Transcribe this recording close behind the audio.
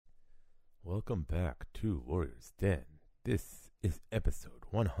Welcome back to Warrior's Den. This is episode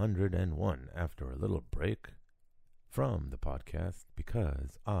 101 after a little break from the podcast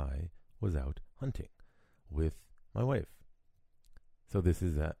because I was out hunting with my wife. So this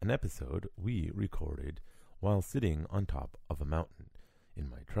is an episode we recorded while sitting on top of a mountain in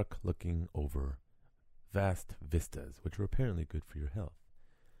my truck looking over vast vistas, which are apparently good for your health.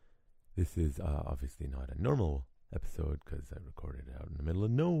 This is obviously not a normal episode because I recorded it out in the middle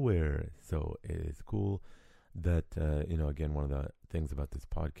of nowhere. So it is cool that, again, one of the things about this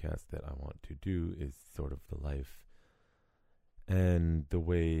podcast that I want to do is sort of the life and the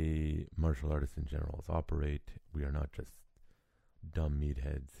way martial artists in general operate. We are not just dumb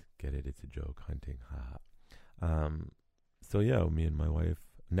meatheads. Get it? It's a joke. Hunting. Ha. Me and my wife,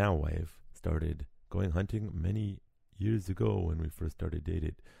 started going hunting many years ago when we first started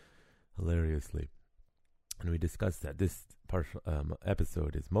dating, hilariously. And we discussed that this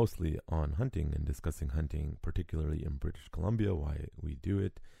episode is mostly on hunting and discussing hunting, particularly in British Columbia, why we do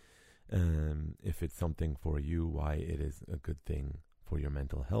it, if it's something for you, why it is a good thing for your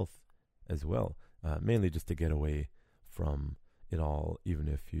mental health as well. Mainly just to get away from it all, even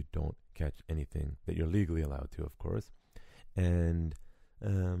if you don't catch anything that you're legally allowed to, of course. And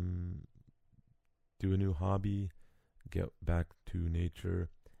do a new hobby, get back to nature,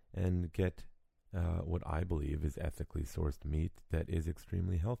 and get what I believe is ethically sourced meat that is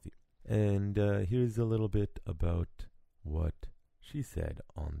extremely healthy. And here's a little bit about what she said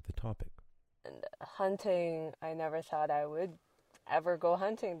on the topic. And hunting, I never thought I would ever go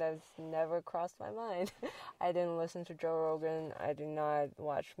hunting. That's never crossed my mind. I didn't listen to Joe Rogan. I did not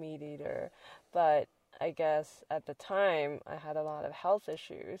watch Meat Eater. But I guess at the time, I had a lot of health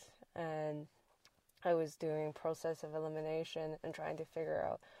issues. And I was doing process of elimination and trying to figure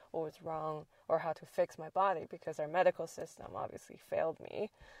out what was wrong or how to fix my body because our medical system obviously failed me.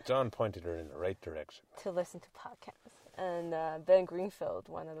 John pointed her in the right direction. To listen to podcasts. And Ben Greenfield,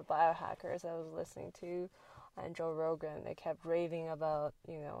 one of the biohackers I was listening to, and Joe Rogan, they kept raving about,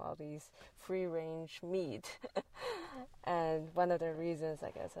 all these free-range meat. And one of the reasons,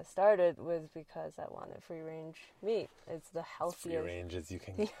 I guess, I started was because I wanted free-range meat. It's the healthiest... Free-range as you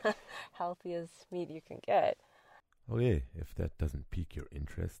can get. Healthiest meat you can get. Okay, if that doesn't pique your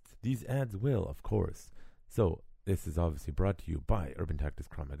interest, these ads will, of course. So, this is obviously brought to you by Urban Tactics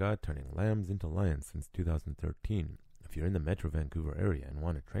Krav Maga, turning lambs into lions since 2013. If you're in the Metro Vancouver area and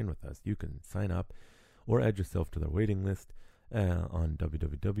want to train with us, you can sign up or add yourself to their waiting list on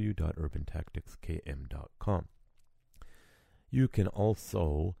www.urbantacticskm.com. You can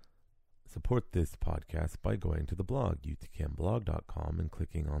also support this podcast by going to the blog, utkmblog.com, and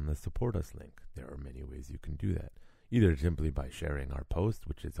clicking on the Support Us link. There are many ways you can do that. Either simply by sharing our post,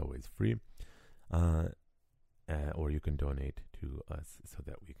 which is always free, or you can donate to us so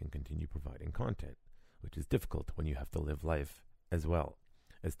that we can continue providing content, which is difficult when you have to live life as well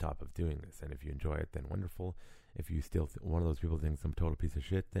as top of doing this. And if you enjoy it, then wonderful. If you still one of those people thinks I'm a total piece of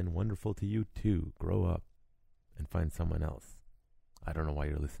shit, then wonderful to you too. Grow up and find someone else. I don't know why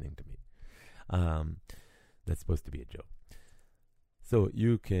you're listening to me. That's supposed to be a joke. So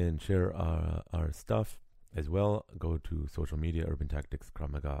you can share our stuff as well. Go to social media, Urban Tactics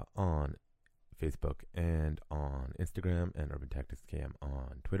Krav Maga on Facebook and on Instagram, and Urban Tactics KM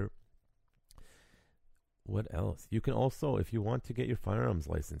on Twitter. What else? You can also, if you want to get your firearms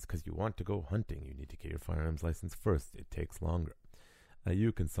license, because you want to go hunting, you need to get your firearms license first. It takes longer.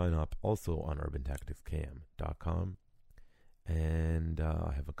 You can sign up also on urbantacticskm.com. And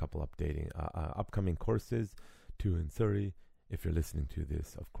I have a couple upcoming courses, 2 in Surrey, if you're listening to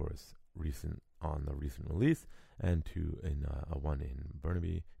this, of course, recent release, and 2 in one in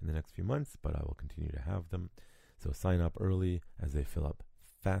Burnaby in the next few months, but I will continue to have them. So sign up early as they fill up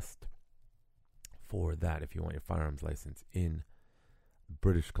fast for that. If you want your firearms license in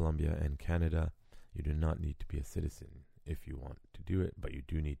British Columbia and Canada, you do not need to be a citizen if you want to do it, but you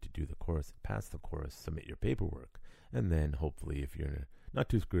do need to do the course, pass the course, submit your paperwork, and then hopefully, if you're not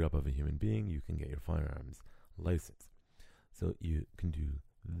too screwed up of a human being, you can get your firearms license. So you can do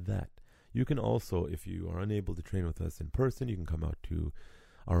that. You can also, if you are unable to train with us in person, you can come out to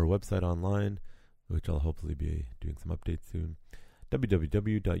our website online, which I'll hopefully be doing some updates soon,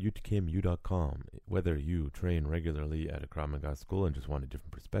 www.utkmu.com. Whether you train regularly at a Krav Maga school and just want a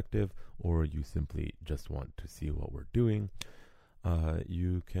different perspective, or you simply just want to see what we're doing,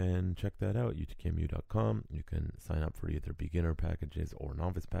 you can check that out, utkmu.com. You can sign up for either beginner packages or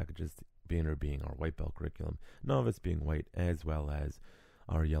novice packages, beginner being our white belt curriculum, novice being white, as well as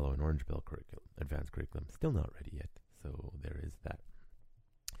our yellow and orange belt curriculum, advanced curriculum. Still not ready yet, so there is that.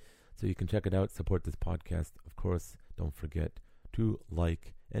 So you can check it out, support this podcast. Of course, don't forget to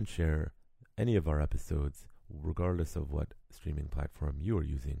like and share any of our episodes, regardless of what streaming platform you are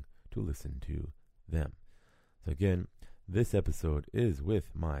using to listen to them. So again, this episode is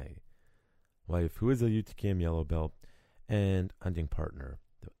with my wife, who is a UTKM yellow belt, and hunting partner.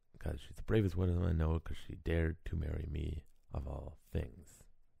 God, she's the bravest one I know because she dared to marry me, of all things.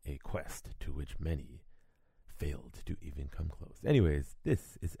 A quest to which many failed to even come close. Anyways,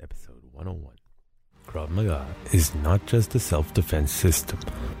 this is episode 101. Krav Maga is not just a self-defense system.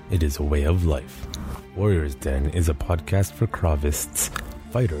 It is a way of life. Warriors Den is a podcast for Kravists,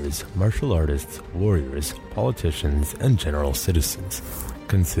 fighters, martial artists, warriors, politicians, and general citizens.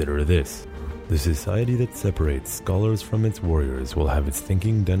 Consider this. The society that separates scholars from its warriors will have its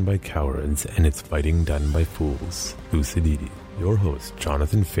thinking done by cowards and its fighting done by fools. Lucidity. Your host,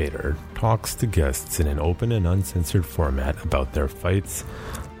 Jonathan Fader, talks to guests in an open and uncensored format about their fights,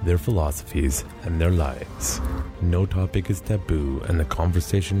 their philosophies, and their lives. No topic is taboo, and the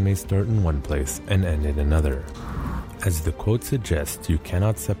conversation may start in one place and end in another. As the quote suggests, you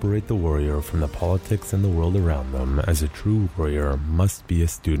cannot separate the warrior from the politics and the world around them, as a true warrior must be a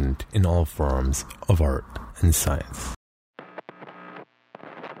student in all forms of art and science.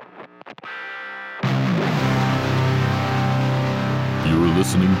 You're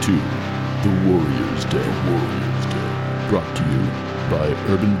listening to The Warriors Day. Brought to you by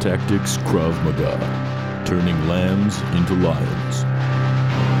Urban Tactics Krav Maga, turning lambs into lions.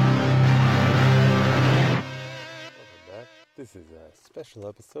 Welcome back. This is a special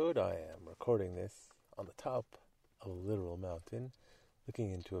episode. I am recording this on the top of a literal mountain,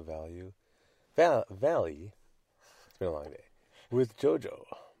 looking into a valley. It's been a long day. With Jojo,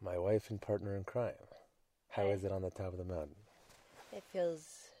 my wife and partner in crime. How is it on the top of the mountain? It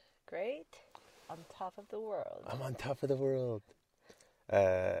feels great. On top of the world. I'm on top of the world.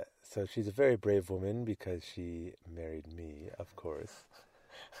 So she's a very brave woman because she married me, of course.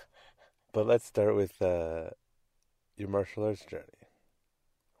 But let's start with your martial arts journey.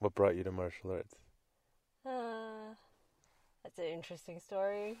 What brought you to martial arts? That's an interesting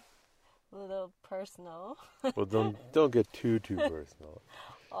story. A little personal. Well, don't get too personal.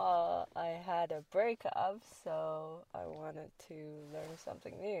 I had a breakup, so I wanted to learn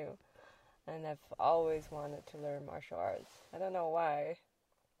something new. And I've always wanted to learn martial arts. I don't know why.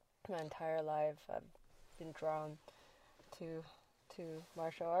 My entire life I've been drawn to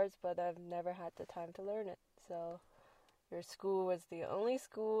martial arts, but I've never had the time to learn it. So your school was the only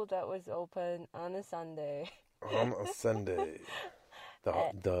school that was open on a Sunday. On a Sunday.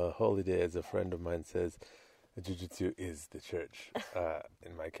 The holy day, as a friend of mine says, Jiu-Jitsu is the church.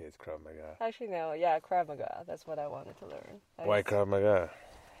 In my case, Krav Maga. Actually, no. Yeah, Krav Maga. That's what I wanted to learn. Why Krav Maga?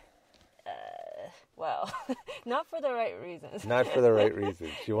 Well, not for the right reasons. Not for the right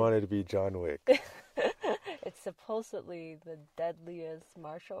reasons. She wanted to be John Wick. It's supposedly the deadliest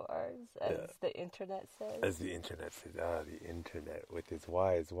martial arts, as the internet says. As the internet says. The internet with its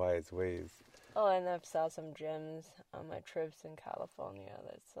wise ways. Oh, and I've saw some gyms on my trips in California.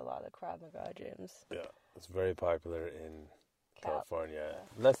 There's a lot of Krav Maga gyms. Yeah, it's very popular in California.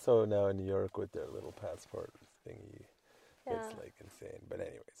 Less so now in New York with their little passport thingy. Yeah. It's like insane. But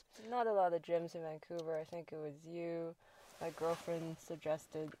anyways. Not a lot of gyms in Vancouver. I think it was you. My girlfriend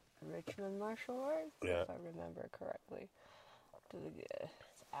suggested Richmond Martial Arts, if I remember correctly.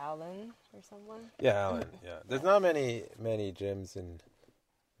 It's Alan or someone? Yeah, Alan. Yeah. There's not many gyms in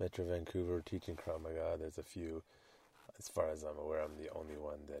Metro Vancouver teaching Krav Maga. There's a few. As far as I'm aware, I'm the only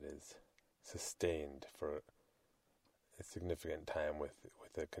one that is sustained for a significant time with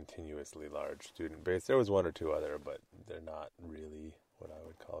a continuously large student base. There was one or two other, but they're not really what I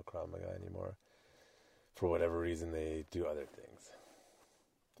would call Krav Maga anymore. For whatever reason, they do other things.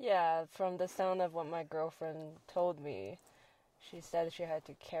 Yeah, from the sound of what my girlfriend told me, she said she had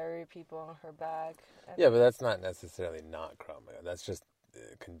to carry people on her back. Yeah, but that's not necessarily not Krav Maga. That's just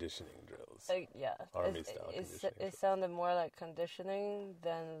conditioning drills. Army-style conditioning. It sounded more like conditioning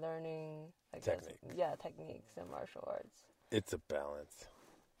than learning, techniques in martial arts. It's a balance.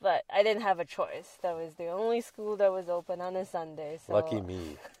 But I didn't have a choice. That was the only school that was open on a Sunday. So, lucky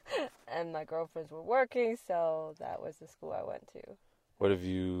me. And my girlfriends were working, so that was the school I went to.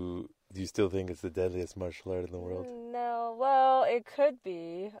 Do you still think it's the deadliest martial art in the world? No, well, it could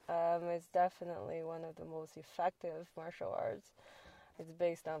be. It's definitely one of the most effective martial arts. It's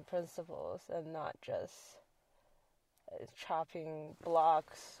based on principles and not just chopping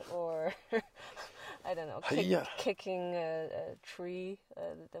blocks or, I don't know, kicking a tree,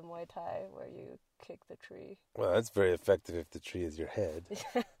 the Muay Thai, where you kick the tree. Well, that's very effective if the tree is your head.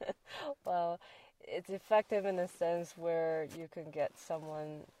 Well, it's effective in a sense where you can get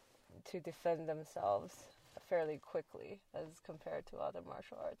someone to defend themselves fairly quickly as compared to other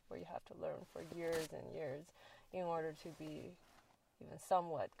martial arts where you have to learn for years and years in order to be even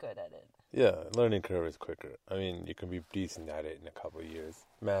somewhat good at it. Yeah, learning curve is quicker. I mean, you can be decent at it in a couple of years.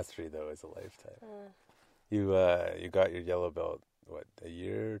 Mastery, though, is a lifetime. You got your yellow belt, what, a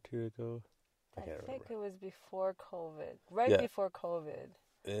year or two ago? I can't think remember. it was before COVID. Right before COVID.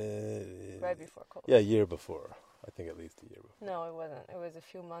 Right before COVID. Yeah, a year before. I think at least a year before. No, it wasn't. It was a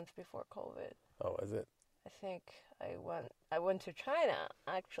few months before COVID. Oh, was it? I think I went to China,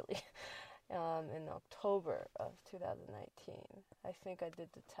 actually, in October of 2019. I think I did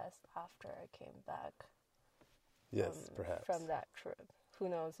the test after I came back. Yes, perhaps. From that trip. Who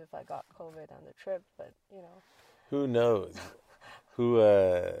knows if I got COVID on the trip, but, Who knows?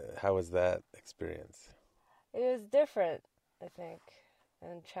 How was that experience? It was different, I think.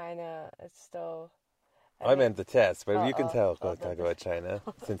 In China, it's still... I meant the test, but you can go talk about China,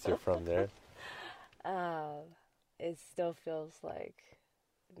 since you're from there. It still feels like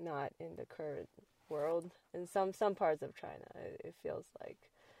not in the current world. In some parts of China, it feels like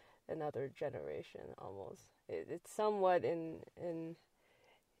another generation almost. It's somewhat in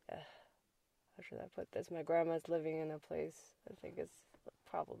how should I put this? My grandma's living in a place, I think it's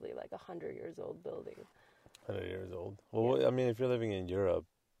probably like 100 years old building. 100 years old? Well, yeah. I mean, if you're living in Europe,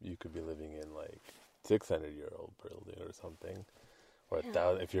 you could be living in like 600-year-old building or something. Or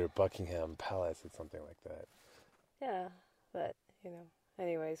 1,000, if you're Buckingham Palace, it's something like that. Yeah, but,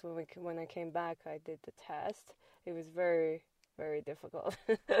 anyways, when I came back, I did the test. It was very, very difficult.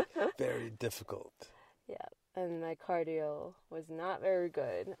 Very difficult. Yeah, and my cardio was not very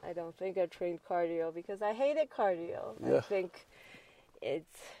good. I don't think I trained cardio because I hated cardio. Yeah. I think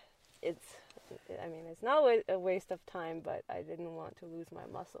it's not a waste of time, but I didn't want to lose my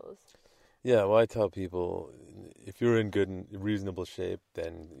muscles. Yeah, well, I tell people, if you're in good and reasonable shape,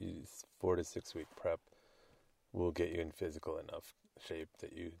 then 4 to 6 week prep will get you in physical enough shape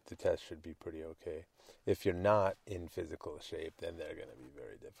that the test should be pretty okay. If you're not in physical shape, then they're going to be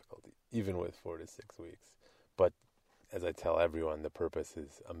very difficult, even with 4 to 6 weeks. But as I tell everyone, the purpose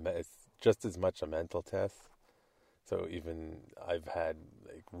is it's just as much a mental test. So even I've had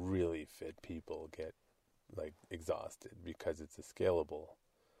like really fit people get like exhausted because it's a scalable.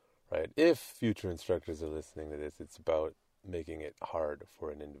 Right. If future instructors are listening to this, it's about making it hard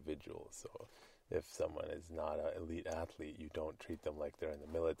for an individual. So if someone is not an elite athlete, you don't treat them like they're in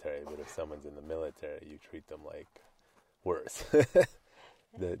the military. But if someone's in the military, you treat them like worse.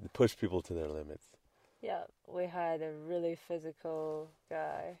 Push people to their limits. Yeah, we had a really physical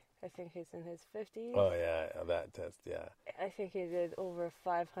guy. I think he's in his 50s. Oh, yeah, that test, yeah. I think he did over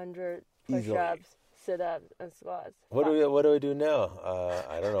 500 push-ups, sit-ups, and squats. What do we do now?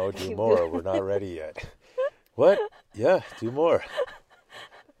 I don't know. Do more. We're not ready yet. What? Yeah, do more.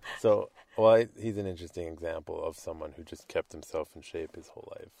 So, he's an interesting example of someone who just kept himself in shape his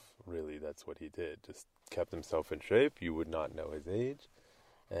whole life. Really, that's what he did. Just kept himself in shape. You would not know his age.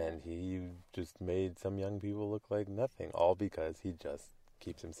 And he just made some young people look like nothing, all because he just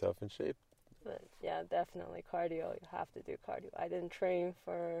keeps himself in shape. But yeah, definitely cardio. You have to do cardio. I didn't train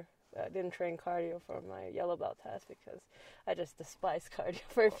cardio for my yellow belt test because I just despised cardio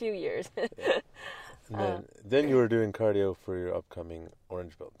for a few years. Yeah. And then you were doing cardio for your upcoming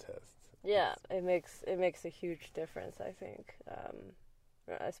orange belt test. Yeah, it makes a huge difference, I think,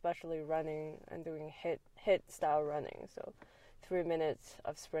 especially running and doing hit style running. So 3 minutes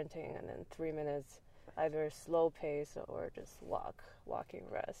of sprinting and then 3 minutes either slow pace or just walking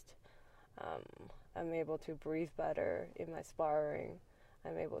rest. I'm able to breathe better in my sparring.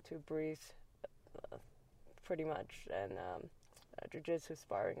 I'm able to breathe pretty much, and jiu-jitsu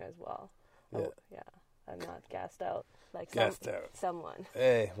sparring as well. Yeah. Oh, yeah, I'm not gassed out like someone.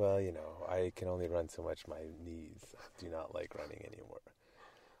 Hey, well, I can only run so much. My knees do not like running anymore.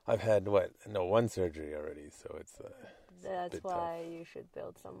 I've had one surgery already, so it's that's why tough. You should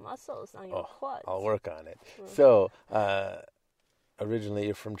build some muscles on your quads. I'll work on it. Mm-hmm. So, originally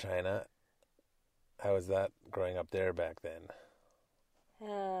you're from China. How was that growing up there back then?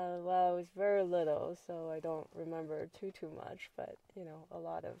 Well, I was very little, so I don't remember too much, but, a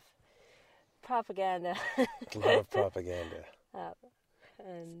lot of propaganda. A lot of propaganda.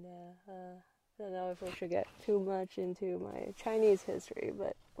 And I don't know if we should get too much into my Chinese history,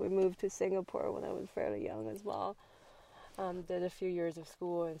 but we moved to Singapore when I was fairly young as well. Did a few years of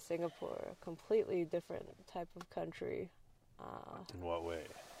school in Singapore, a completely different type of country. In what way?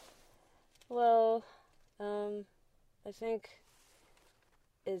 Well, I think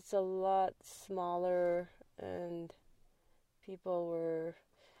it's a lot smaller, and people were,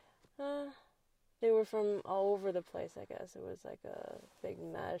 they were from all over the place, I guess. It was like a big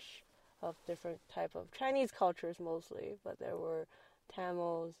mesh of different type of Chinese cultures mostly, but there were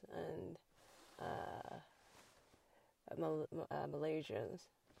Tamils and Malaysians.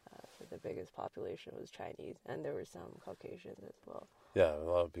 So the biggest population was Chinese, and there were some Caucasians as well. Yeah, a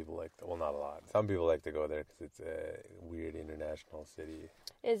lot of people well, not a lot. Some people like to go there because it's a weird international city.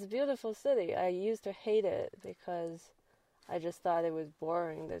 It's a beautiful city. I used to hate it because I just thought it was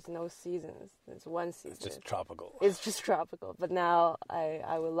boring. There's no seasons. There's one season. It's just tropical. It's just tropical. But now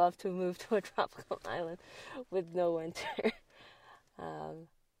I would love to move to a tropical island with no winter. And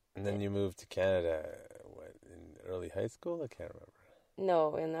then you moved to Canada, in early high school? I can't remember.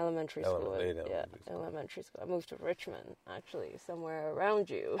 No, in elementary school. Elementary school. Elementary school. I moved to Richmond, actually, somewhere around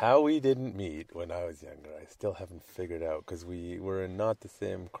you. How we didn't meet when I was younger, I still haven't figured out, because we were in not the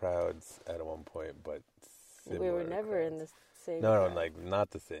same crowds at one point, but similar We were never crowds. in the same No, crowd. like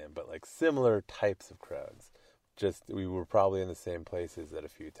not the same, but like similar types of crowds. Just we were probably in the same places at a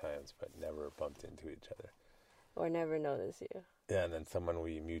few times, but never bumped into each other. Or never noticed you. Yeah, and then someone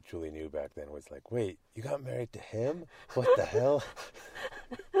we mutually knew back then was like, "Wait, you got married to him? What the hell?"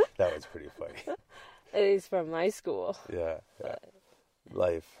 That was pretty funny. He's from my school. Yeah.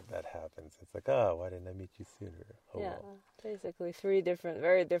 Life that happens. It's like, oh, why didn't I meet you sooner? Oh, Yeah, well. basically very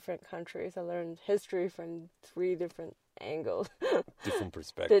different countries. I learned history from 3 different angles. Different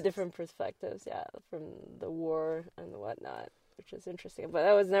perspectives. The different perspectives, yeah, from the war and whatnot, which is interesting. But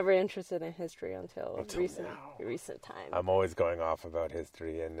I was never interested in history until recent time. I'm always going off about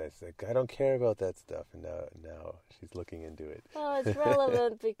history, and it's like, I don't care about that stuff. And now she's looking into it. Well, it's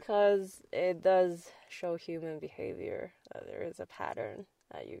relevant because it does show human behavior. There is a pattern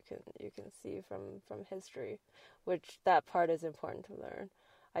that you can see from history, which that part is important to learn.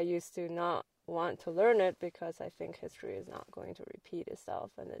 I used to not want to learn it because I think history is not going to repeat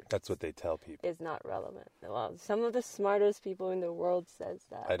itself, and That's what they tell people. it's not relevant. Well, some of the smartest people in the world says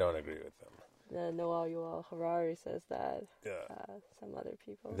that. I don't agree with them. Noah Yuval Harari says that. Yeah. Some other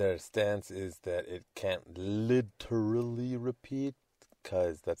people. Their stance is that it can't literally repeat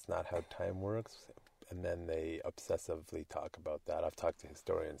because that's not how time works. And then they obsessively talk about that. I've talked to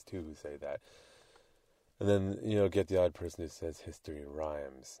historians too who say that. And then, get the odd person who says history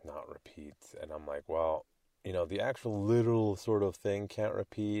rhymes, not repeats. And I'm like, well, the actual literal sort of thing can't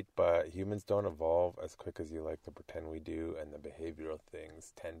repeat, but humans don't evolve as quick as you like to pretend we do, and the behavioral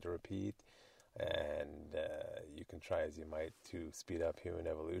things tend to repeat. And you can try as you might to speed up human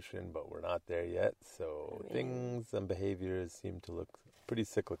evolution, but we're not there yet. So things and behaviors seem to look pretty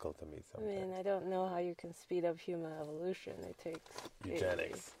cyclical to me sometimes. I don't know how you can speed up human evolution. It takes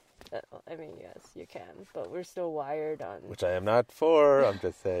Eugenics. Yes, you can, but we're still wired on. Which I am not for. I'm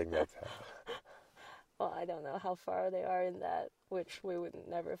just saying that's how. Well, I don't know how far they are in that, which we would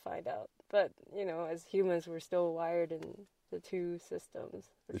never find out. But as humans, we're still wired in the 2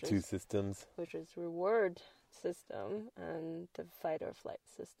 systems. Which is reward system and the fight or flight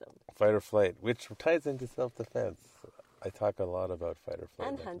system. Fight or flight, which ties into self-defense. I talk a lot about fight or flight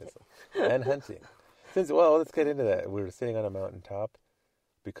And mechanism. And hunting. Let's get into that. We were sitting on a mountaintop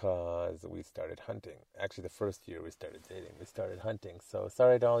because we started hunting. Actually, the first year we started dating, we started hunting. So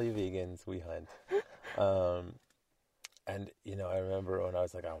sorry to all you vegans, we hunt. And, I remember when I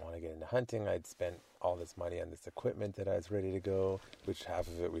was like, I want to get into hunting, I'd spent all this money on this equipment that I was ready to go, which half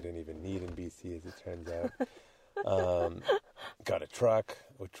of it we didn't even need in BC, as it turns out. Got a truck,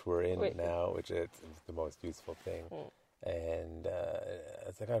 which we're in now, which is the most useful thing. And I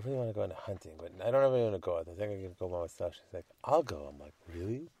was like, I really want to go into hunting, but I don't really want to go. I think I can go by myself. She's like, I'll go. I'm like,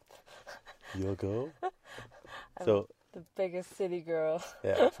 really? You'll go? So the biggest city girl.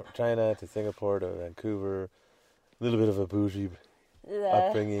 Yeah, from China to Singapore to Vancouver, a little bit of a bougie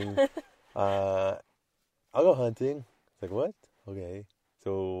upbringing. I'll go hunting. It's like, what? Okay.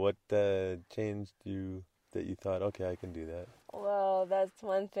 So what changed you that you thought, okay, I can do that? Well, that's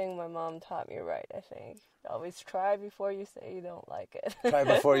one thing my mom taught me right, I think. Always try before you say you don't like it. Try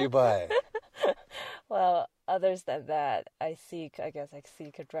before you buy. Well, others than that, I seek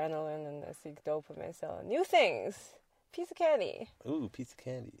adrenaline and I seek dopamine. So new things. Piece of candy. Ooh, piece of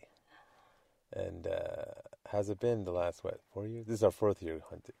candy. And has it been the last, 4 years? This is our 4th year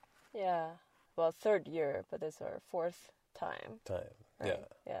hunting. Yeah. Well, 3rd year, but it's our 4th time. Right?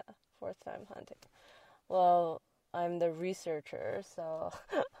 Yeah, 4th time hunting. Well, I'm the researcher, so...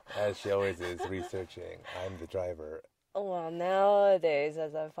 As she always is, researching. I'm the driver. Well, nowadays,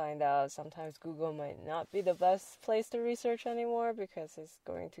 as I find out, sometimes Google might not be the best place to research anymore because it's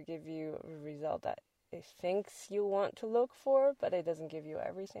going to give you a result that it thinks you want to look for, but it doesn't give you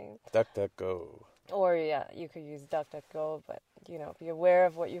everything. DuckDuckGo. Or, you could use DuckDuckGo, but, be aware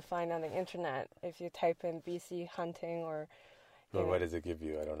of what you find on the internet. If you type in BC hunting or, But what does it give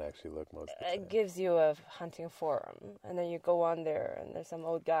you? I don't actually look most of the time. It gives you a hunting forum, and then you go on there, and there's some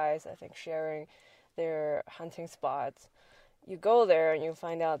old guys, I think, sharing their hunting spots. You go there, and you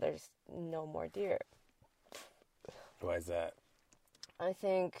find out there's no more deer. Why is that? I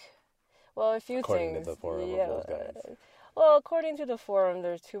think, well, a few According things. to the forum of those guys. Well, according to the forum,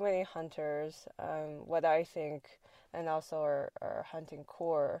 there's too many hunters. What I think, and also our hunting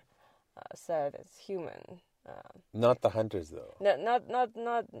corps said, it's human. Not the hunters, though.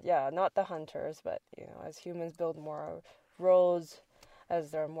 Not the hunters, but as humans build more roads,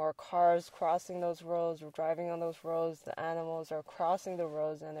 as there are more cars crossing those roads or driving on those roads, the animals are crossing the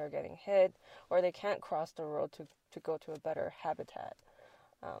roads and they're getting hit, or they can't cross the road to go to a better habitat.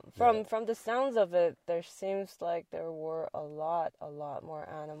 From the sounds of it, there seems like there were a lot more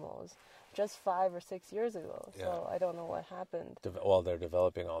animals just 5 or 6 years ago. So I don't know what happened. Well, they're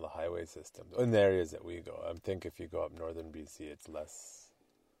developing all the highway systems in the areas that we go. I think if you go up northern BC, it's less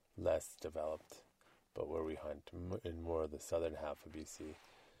developed. But where we hunt in more of the southern half of BC,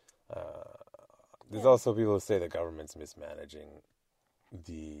 there's also people who say the government's mismanaging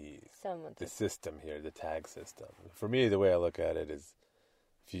the system here, the tag system. For me, the way I look at it is,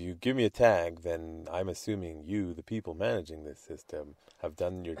 if you give me a tag, then I'm assuming you, the people managing this system, have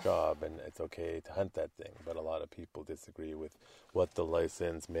done your job and it's okay to hunt that thing. But a lot of people disagree with what the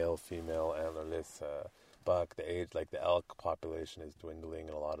licensed male, female, antlerless buck, the age, like the elk population is dwindling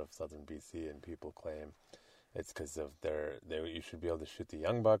in a lot of southern BC, and people claim it's because of you should be able to shoot the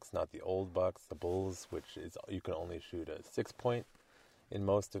young bucks, not the old bucks, the bulls, which is, you can only shoot a 6-point in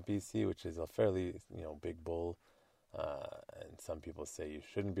most of BC, which is a fairly, big bull. And some people say you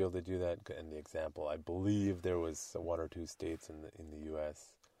shouldn't be able to do that. And the example, I believe there was 1 or 2 states in the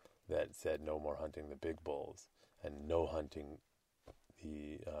U.S. that said no more hunting the big bulls and no hunting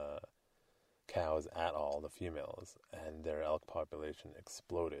the cows at all, the females, and their elk population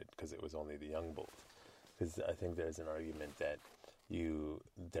exploded because it was only the young bulls. Because I think there's an argument that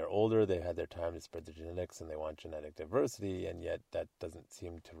they're older, they had their time to spread their genetics, and they want genetic diversity, and yet that doesn't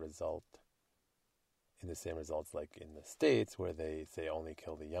seem to result in the same results like in the States, where they say only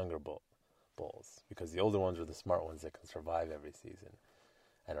kill the younger bulls, because the older ones are the smart ones that can survive every season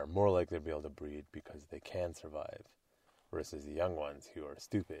and are more likely to be able to breed because they can survive, versus the young ones who are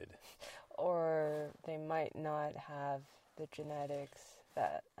stupid. Or they might not have the genetics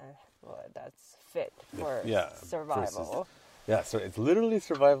that's fit for survival. So it's literally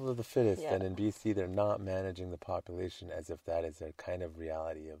survival of the fittest, and in BC they're not managing the population as if that is their kind of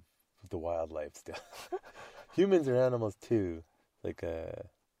reality of the wildlife still. Humans are animals too, like the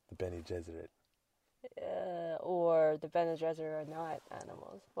Bene Gesserit. Or the Bene Gesserit are not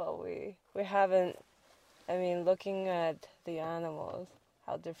animals. Well, we haven't. I mean, looking at the animals,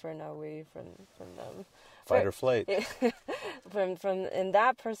 how different are we from them? Fight or flight. From in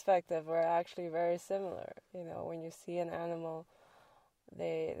that perspective, we're actually very similar. When you see an animal,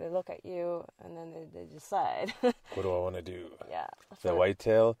 they look at you and then they decide. What do I want to do? Yeah. The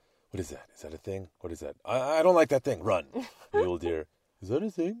whitetail. What is that? Is that a thing? What is that? I don't like that thing. Run. Mule deer. Is that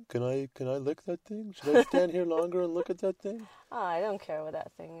a thing? Can I lick that thing? Should I stand here longer and look at that thing? I don't care what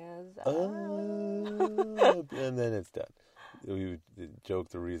that thing is. And then it's done. We joke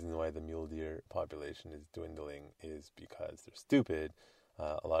the reason why the mule deer population is dwindling is because they're stupid.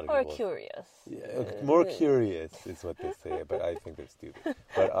 A lot of people curious. Yeah, more curious is what they say, but I think they're stupid.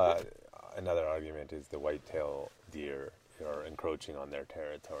 But another argument is the whitetail deer are encroaching on their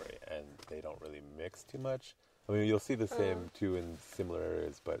territory, and they don't really mix too much. I mean, you'll see the same too in similar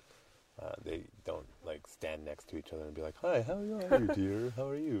areas, but they don't stand next to each other and be like, "Hi, how are you, deer? How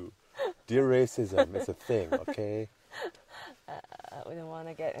are you?" Deer racism is a thing, okay? We don't want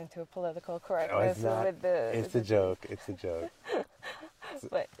to get into political correctness with the. It's a joke. It's a joke.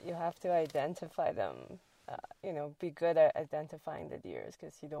 But you have to identify them. Be good at identifying the deers,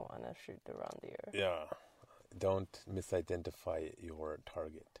 because you don't want to shoot the wrong deer. Yeah. Don't misidentify your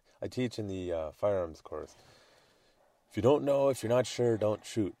target. I teach in the firearms course. If you don't know, if you're not sure, don't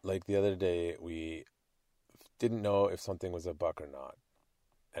shoot. Like the other day, we didn't know if something was a buck or not.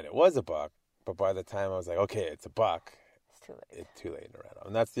 And it was a buck, but by the time I was like, okay, it's a buck, it's too late. It's too late in the round.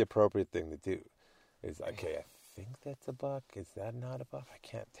 And that's the appropriate thing to do. Is, okay, I think that's a buck. Is that not a buck? I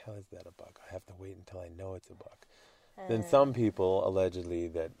can't tell. Is that a buck? I have to wait until I know it's a buck. Then some people, allegedly,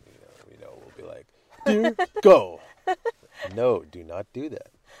 that we know will be like, deer, go. No, do not do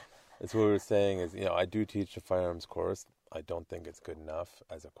that. That's what we were saying is, I do teach a firearms course. I don't think it's good enough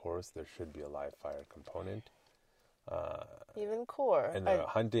as a course. There should be a live fire component. Even core. And the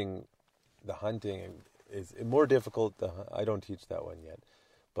hunting is more difficult. I don't teach that one yet,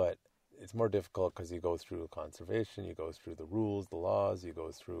 but it's more difficult because you go through conservation, you go through the rules, the laws, you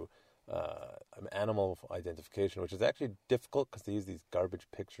go through animal identification, which is actually difficult because they use these garbage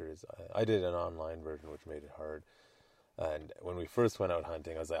pictures. I did an online version, which made it hard. And when we first went out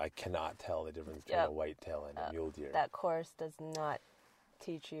hunting, I was like, I cannot tell the difference between a whitetail and a mule deer. That course does not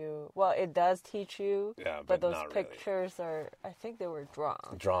teach you. Well, it does teach you, but those pictures are, I think they were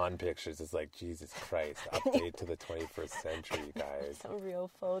drawn. Drawn pictures. It's like, Jesus Christ, update to the 21st century, guys. Some real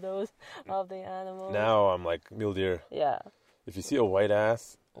photos of the animal. Now I'm like, mule deer. Yeah. If you see a white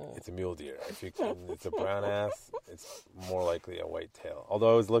ass, it's a mule deer. If it's a brown ass, it's more likely a whitetail.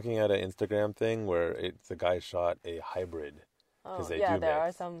 Although I was looking at an Instagram thing where it's a guy shot a hybrid. Oh, yeah, there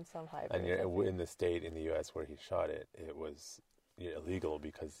are some hybrids. And in the state in the U.S. where he shot it, it was illegal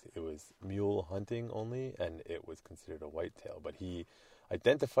because it was mule hunting only, and it was considered a whitetail. But he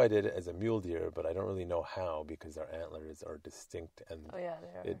identified it as a mule deer, but I don't really know how because their antlers are distinct, and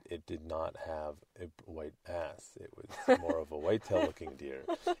it did not have a white ass. It was more of a whitetail-looking deer.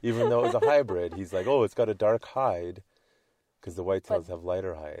 Even though it was a hybrid, he's like, oh, it's got a dark hide because the whitetails have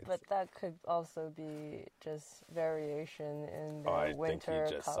lighter hides. But that could also be just variation in the winter I think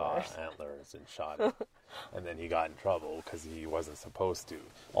he just colors. saw antlers and shot it. And then he got in trouble because he wasn't supposed to.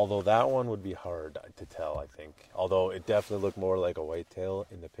 Although that one would be hard to tell, I think. Although it definitely looked more like a whitetail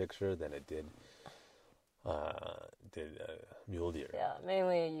in the picture than it did mule deer. Yeah,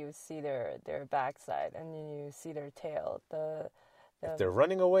 mainly you see their backside and then you see their tail. If they're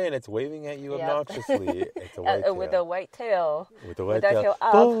running away and it's waving at you obnoxiously, it's a whitetail. With a white tail. With a white tail.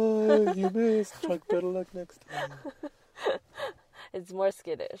 Up. Oh, you missed. Chuck, better luck next time. It's more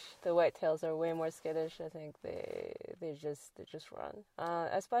skittish. The whitetails are way more skittish. I think they just run.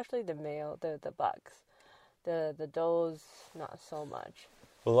 Especially the male, the bucks. The does not so much.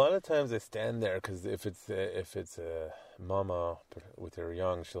 A lot of times they stand there because if it's a mama with her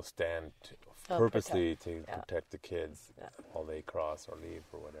young, she'll stand purposely to protect the kids while they cross or leave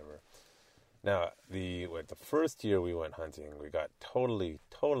or whatever. Now, the first year we went hunting, we got totally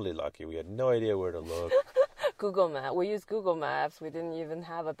lucky. We had no idea where to look. Google Map. We used Google Maps. We didn't even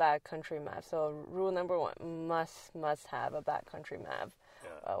have a backcountry map. So rule number 1, must have a backcountry map.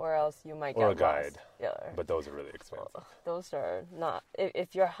 Yeah. Or else you might get lost. Or a guide. Yeah. But those are really expensive. Those are not.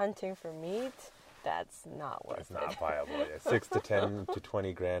 If you're hunting for meat, that's not worth it. It's not viable. Yeah. 6 to 10 to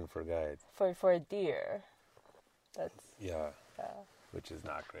 20 grand for guides. For a deer, that's which is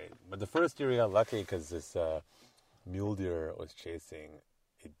not great. But the first year we got lucky because this mule deer was chasing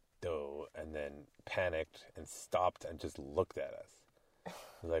a doe and then panicked and stopped and just looked at us. I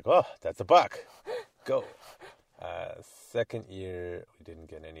was like, oh, that's a buck. Go. Second year, we didn't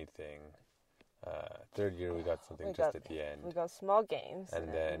get anything. Third year, we got something just at the end. We got small games.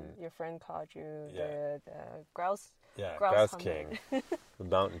 And then your friend called you the grouse. Yeah, grouse king. The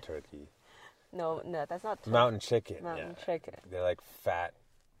mountain turkey. No, that's not turkey. Mountain chicken. Mountain chicken. They're like fat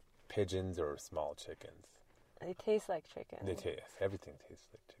pigeons or small chickens. They taste like chicken. Everything tastes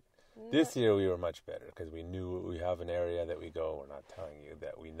like chicken. This year we were much better because we knew we have an area that we go, we're not telling you,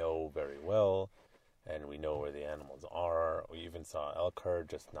 that we know very well, and we know where the animals are. We even saw elk herd,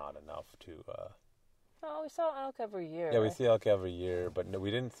 just not enough to... we saw elk every year. Yeah, we see elk every year, but no,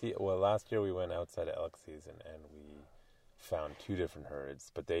 we didn't see... Well, last year we went outside of elk season, and we found 2 different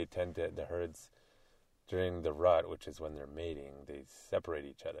herds, but they tend to... The herds, during the rut, which is when they're mating, they separate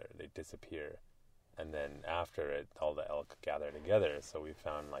each other. They disappear. And then after it, all the elk gather together. So we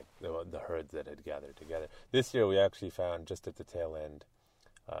found like the herds that had gathered together. This year we actually found just at the tail end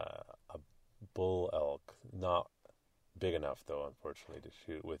a bull elk, not big enough though, unfortunately, to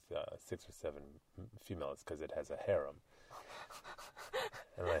shoot with 6 or 7 females because it has a harem.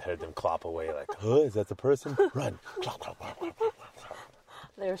 And I heard them clop away like, "Huh, is that the person? Run!"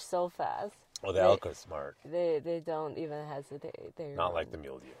 They're so fast. Well, the elk are smart. They don't even hesitate. They're not like the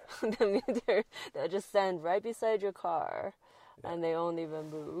mule deer. The mule deer, they'll just stand right beside your car, and they won't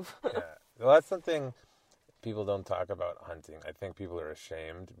even move. Yeah, well, that's something people don't talk about hunting. I think people are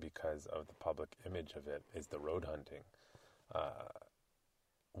ashamed because of the public image of it. Is the road hunting,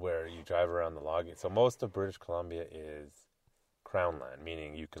 where you drive around the logging. So most of British Columbia is crown land,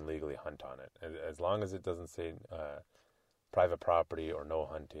 meaning you can legally hunt on it, as long as it doesn't say. Private property or no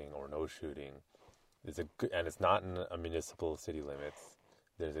hunting or no shooting, and it's not in a municipal city limits.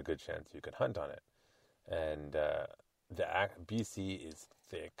 There's a good chance you can hunt on it, and BC is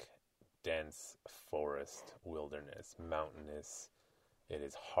thick, dense forest, wilderness, mountainous. It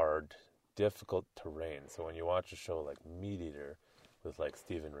is hard, difficult terrain. So when you watch a show like Meat Eater with like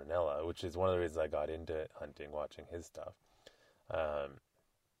Steven Rinella, which is one of the reasons I got into hunting, watching his stuff,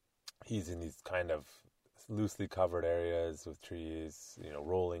 he's in these kind of loosely covered areas with trees,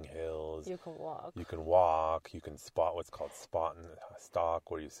 rolling hills. You can walk. You can walk. You can spot what's called spot and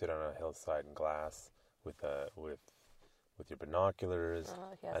stalk, where you sit on a hillside in glass with your binoculars.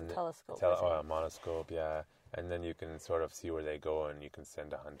 He has and a telescope. a monoscope, yeah. And then you can sort of see where they go, and you can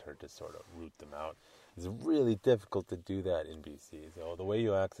send a hunter to sort of root them out. It's really difficult to do that in BC. So the way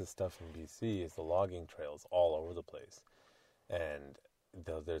you access stuff in BC is the logging trails all over the place. And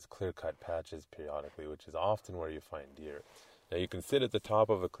there's clear-cut patches periodically, which is often where you find deer. Now, you can sit at the top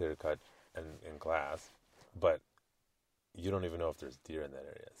of a clear-cut in glass, but you don't even know if there's deer in that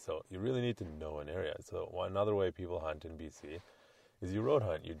area. So you really need to know an area. So another way people hunt in BC is you road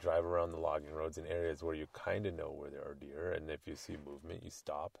hunt. You drive around the logging roads in areas where you kind of know where there are deer, and if you see movement, you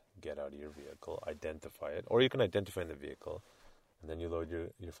stop, get out of your vehicle, identify it, or you can identify in the vehicle, and then you load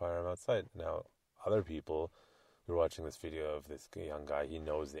your firearm outside. Now, other people, we're watching this video of this young guy. He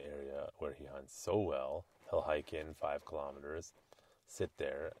knows the area where he hunts so well. He'll hike in 5 kilometers, sit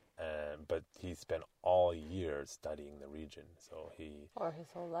there, but he spent all year studying the region. So or his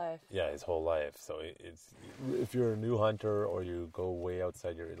whole life. Yeah, his whole life. So it's if you're a new hunter or you go way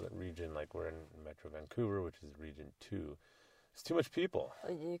outside your region, like we're in Metro Vancouver, which is Region 2, it's too much people.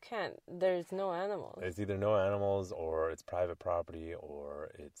 You can't. There's no animals. It's either no animals, or it's private property,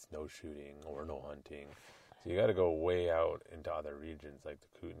 or it's no shooting, or no hunting. So you got to go way out into other regions like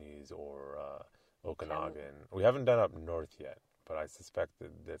the Kootenays or Okanagan. We haven't done up north yet, but I suspect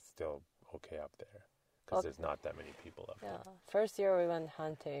that that's still okay up there because there's not that many people up there. First year we went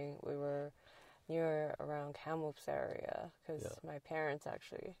hunting, we were near around Kamloops area because my parents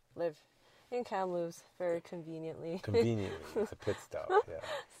actually live in Kamloops very conveniently. It's a pit stop, yeah.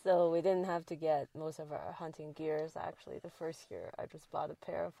 So we didn't have to get most of our hunting gears. Actually, the first year I just bought a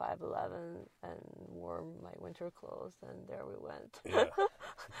pair of 511 and wore my winter clothes, and there we went. Yeah,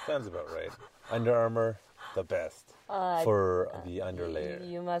 sounds about right. Under Armour, the best for the underlayer.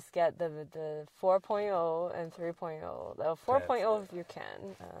 You must get the 4.0 and 3.0. The 4.0 if you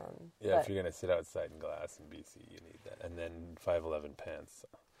can. If you're going to sit outside in glass in BC, you need that. And then 511 pants.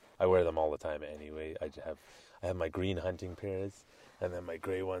 I wear them all the time anyway. I have my green hunting pairs, and then my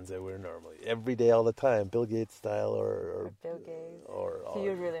gray ones I wear normally every day, all the time, Bill Gates style, or Bill Gates. So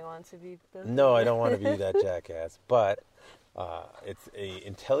you really want to be Bill Gates? No, I don't want to be that jackass. But it's a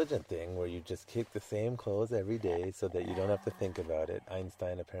intelligent thing where you just keep the same clothes every day, so that you don't have to think about it.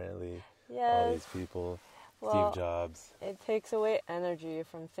 Einstein apparently, all these people. Steve Jobs. It takes away energy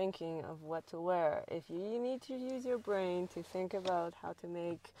from thinking of what to wear. If you need to use your brain to think about how to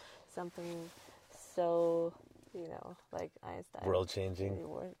make something so, like Einstein. World-changing.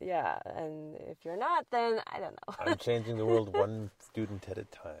 Yeah, and if you're not, then I don't know. I'm changing the world one student at a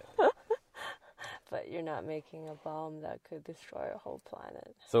time. But you're not making a bomb that could destroy a whole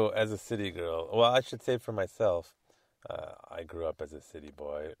planet. So as a city girl, well, I should say for myself, I grew up as a city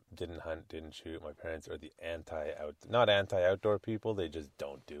boy, didn't hunt, didn't shoot. My parents are the not anti-outdoor people, they just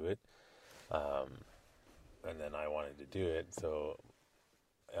don't do it. And then I wanted to do it, so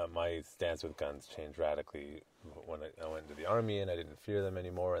my stance with guns changed radically when I went to the army, and I didn't fear them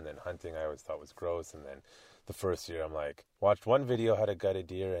anymore. And then hunting I always thought was gross, and then the first year I'm like, watched one video how to gut a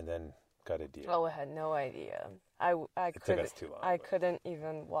deer, and then got a deer. Oh, I had no idea. It took us too long. I couldn't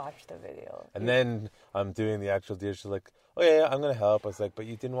even watch the video. And then I'm doing the actual deer. She's like, oh yeah, I'm going to help. I was like, but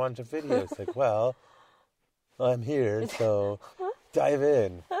you didn't watch a video. It's like, well, I'm here, so dive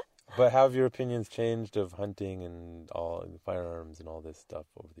in. But how have your opinions changed of hunting and firearms and all this stuff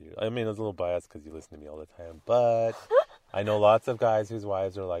over the years? I mean, I was a little biased because you listen to me all the time, but I know lots of guys whose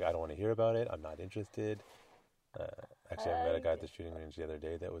wives are like, I don't want to hear about it. I'm not interested. Actually, I met a guy at the shooting range the other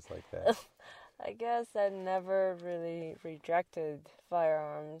day that was like that. I guess I never really rejected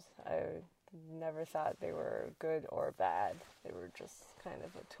firearms. I never thought they were good or bad. They were just kind of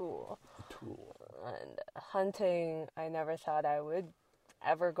a tool. And hunting, I never thought I would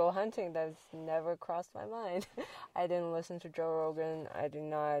ever go hunting. That's never crossed my mind. I didn't listen to Joe Rogan. I did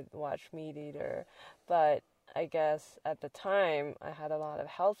not watch Meat Eater. But I guess at the time, I had a lot of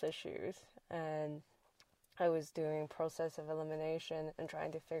health issues. And I was doing process of elimination and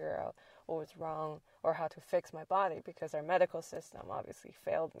trying to figure out what was wrong or how to fix my body because our medical system obviously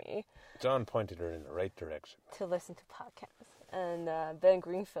failed me. John pointed her in the right direction. To listen to podcasts. And Ben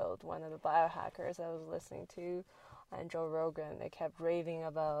Greenfield, one of the biohackers I was listening to, and Joe Rogan, they kept raving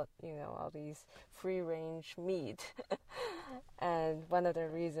about, all these free-range meat. And one of the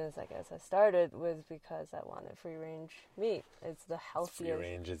reasons, I guess, I started was because I wanted free-range meat. It's the healthiest...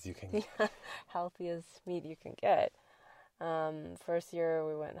 Free-range as you can get. Healthiest meat you can get. First year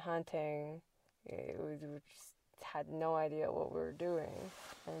we went hunting. We just had no idea what we were doing.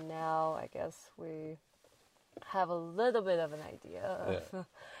 And now, I guess, we have a little bit of an idea of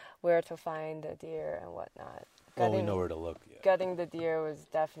where to find a deer and whatnot. Well, we know where to look. Yeah. Gutting the deer was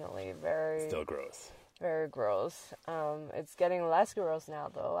definitely Still gross. Very gross. It's getting less gross now,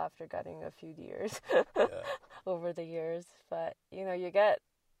 though, after gutting a few deers over the years. But, you know, you get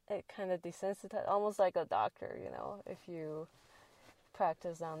it kind of desensitized, almost like a doctor, you know, if you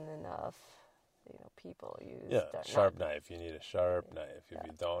practice on enough, you know, people use... Yeah, sharp knife. You need a sharp knife. If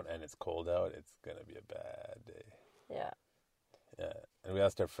you don't and it's cold out, it's going to be a bad day. Yeah. Yeah. And we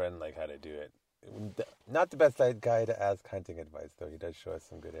asked our friend, like, how to do it. Not the best guy to ask hunting advice, though. He does show us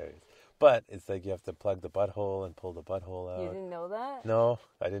some good areas. But it's like you have to plug the butthole and pull the butthole out. You didn't know that? No,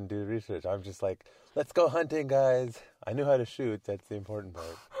 I didn't do research. I'm just like, let's go hunting, guys. I knew how to shoot. That's the important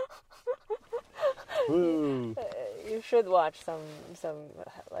part. Woo! You should watch some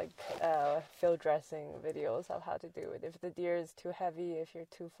field dressing videos of how to do it. If the deer is too heavy, if you're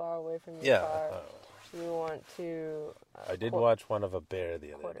too far away from your car, you want to... I did watch one of a bear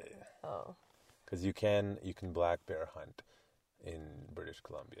the other day. Oh. Because you can black bear hunt in British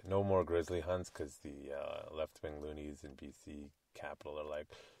Columbia. No more grizzly hunts because the left-wing loonies in BC capital are like,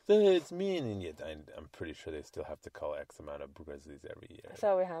 it's mean, and yet I'm pretty sure they still have to call X amount of grizzlies every year.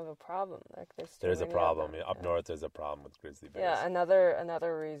 So we have a problem. Like there's a problem. Up north, there's a problem with grizzly bears. Yeah,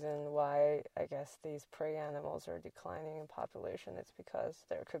 another reason why I guess these prey animals are declining in population is because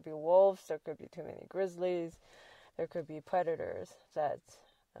there could be wolves, there could be too many grizzlies, there could be predators that...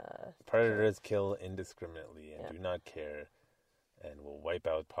 Predators kill indiscriminately and do not care, and will wipe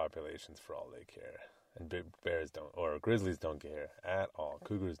out populations for all they care. And big bears don't, or grizzlies don't care at all.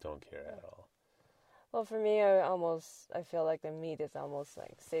 Cougars don't care at all. Well, for me, I feel like the meat is almost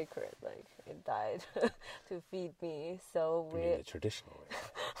like sacred. Like it died to feed me. So the traditional way.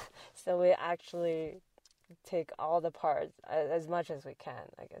 So we actually take all the parts as much as we can.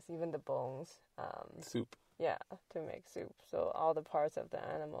 I guess even the bones. Soup. Yeah, to make soup. So all the parts of the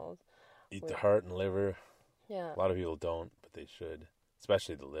animals. Eat the heart and liver. Yeah. A lot of people don't, but they should.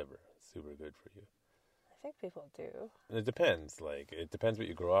 Especially the liver. It's super good for you. I think people do. And it depends. Like, it depends what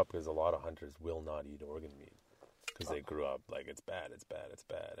you grow up, because a lot of hunters will not eat organ meat. Because they grew up like, it's bad.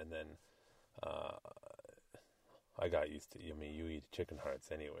 And then I got used to, you eat chicken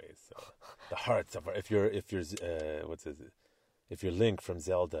hearts anyways. So the hearts of, if you're Link from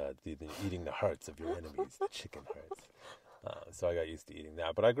Zelda, eating the hearts of your enemies, the chicken hearts. So I got used to eating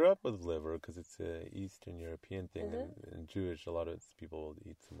that. But I grew up with liver because it's an Eastern European thing. And Jewish, a lot of people will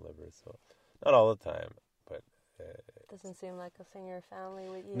eat some liver. So not all the time, but... doesn't seem like a thing your family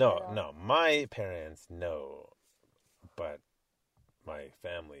would eat. No. My parents, no. But my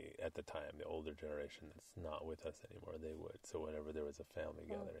family at the time, the older generation that's not with us anymore, they would. So whenever there was a family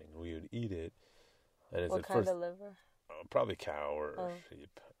gathering, we would eat it. And what kind of liver? Probably cow or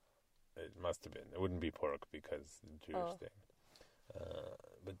sheep. It must have been. It wouldn't be pork because the Jewish thing.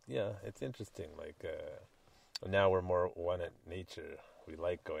 But yeah, it's interesting. Like now we're more one at nature. We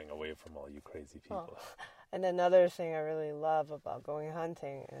like going away from all you crazy people. And another thing I really love about going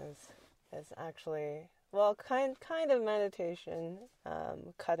hunting is actually kind of meditation,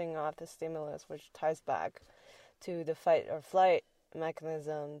 cutting off the stimulus, which ties back to the fight or flight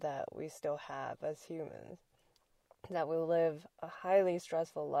mechanism that we still have as humans. That we live a highly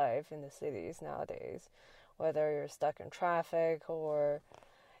stressful life in the cities nowadays, whether you're stuck in traffic or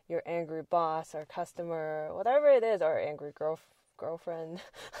your angry boss or customer, whatever it is, or angry girlfriend,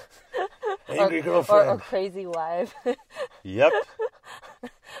 angry girlfriend, or crazy wife. Yep.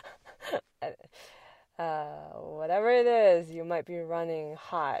 Whatever it is, you might be running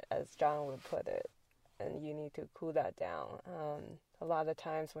hot, as John would put it, and you need to cool that down. A lot of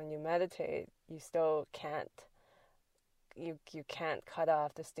times when you meditate, you still can't. You can't cut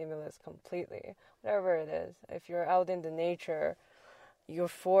off the stimulus completely, whatever it is. If you're out in the nature, you're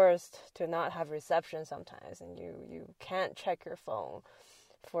forced to not have reception sometimes, and you can't check your phone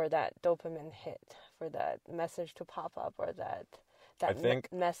for that dopamine hit, for that message to pop up, or that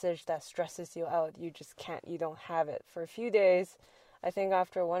message that stresses you out. You just can't. You don't have it for a few days. I think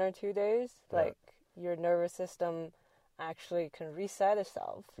after 1 or 2 days, like your nervous system actually can reset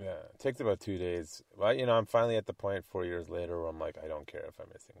itself. Yeah, it takes about 2 days. Well, I'm finally at the point 4 years later where I'm like, I don't care if I'm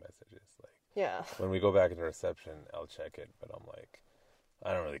missing messages. Like, when we go back into reception, I'll check it, but I'm like,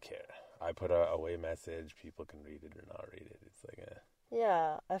 I don't really care. I put a away message, people can read it or not read it. It's like,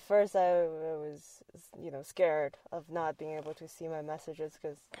 Yeah, at first I was, scared of not being able to see my messages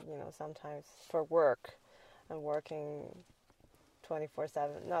because, sometimes for work, I'm working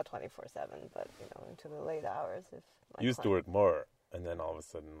 24/7, not 24/7, but, into the late hours. Used to work more, and then all of a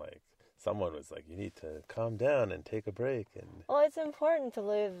sudden, like, someone was like, you need to calm down and take a break. And Well, it's important to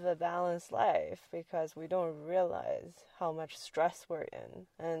live a balanced life because we don't realize how much stress we're in.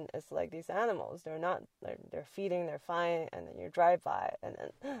 And it's like these animals, they're feeding, they're fine, and then you drive by and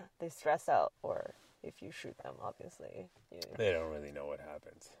then they stress out. Or if you shoot them, obviously. they don't really know what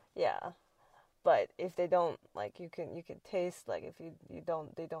happens. Yeah. But if they don't, like, you can taste, like, if they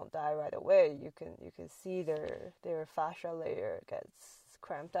don't die right away, you can see their fascia layer gets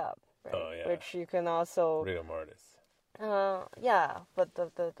cramped up, right? Oh, yeah. Which you can also Rigor mortis. yeah, but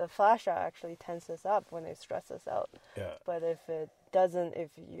the fascia actually tenses up when it stresses out. Yeah. But if it doesn't, if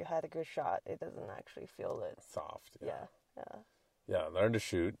you had a good shot, it doesn't actually feel it. Soft. Yeah. Yeah, learn to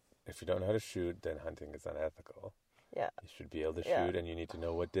shoot. If you don't know how to shoot, then hunting is unethical. Yeah. You should be able to Yeah. shoot, and you need to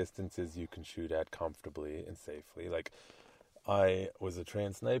know what distances you can shoot at comfortably and safely. Like, I was a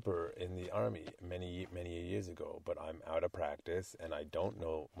trained sniper in the Army many, many years ago, but I'm out of practice, and I don't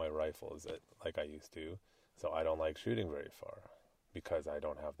know my rifles like I used to, so I don't like shooting very far because I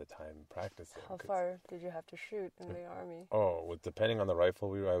don't have the time practicing. How far did you have to shoot in the Army? Oh, well, depending on the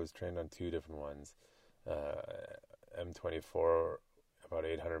rifle, I was trained on two different ones. M24, about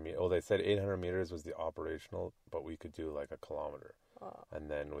 800 meters. Oh, they said 800 meters was the operational, but we could do like a kilometer. Oh. And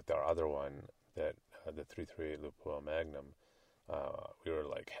then with our other one, that the 338 Lupua Magnum, we were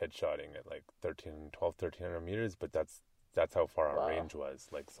like headshotting at like 1,300 meters, but that's how far our range was.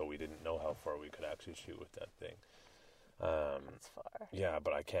 Like, so we didn't know how far we could actually shoot with that thing. That's far. Yeah,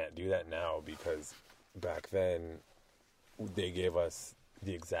 but I can't do that now because back then they gave us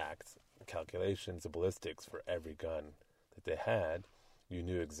the exact calculations, the ballistics for every gun that they had. You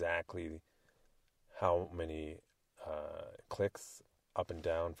knew exactly how many clicks up and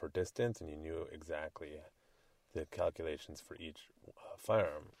down for distance, and you knew exactly the calculations for each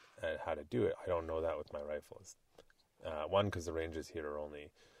firearm and how to do it. I don't know that with my rifles. One, because the ranges here are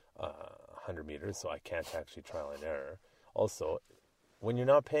only 100 meters, so I can't actually trial and error. Also, when you're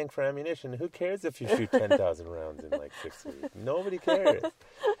not paying for ammunition, who cares if you shoot 10,000 rounds in like 6 weeks? Nobody cares.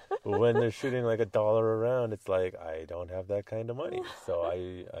 But when they're shooting like $1 a round, it's like, I don't have that kind of money. So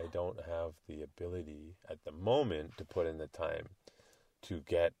I don't have the ability at the moment to put in the time to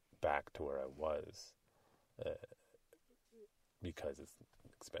get back to where I was because it's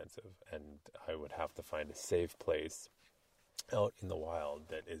expensive. And I would have to find a safe place out in the wild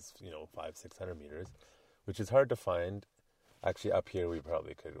that is, 500-600 meters, which is hard to find. Actually, up here, we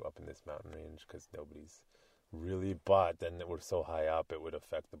probably could up in this mountain range because nobody's really, but then we're so high up, it would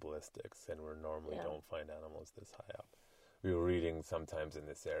affect the ballistics, and we normally don't find animals this high up. We were reading sometimes in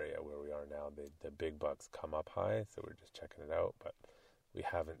this area where we are now, the big bucks come up high, so we're just checking it out, but we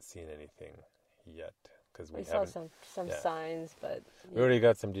haven't seen anything yet. Because we saw some signs, but we already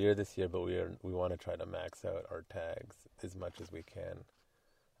got some deer this year, but we want to try to max out our tags as much as we can,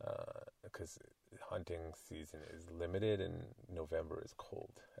 because hunting season is limited and November is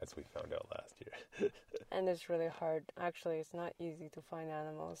cold, as we found out last year. And it's really hard. Actually, it's not easy to find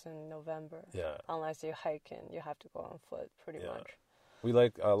animals in November. Yeah. Unless you hike in, you have to go on foot pretty much. We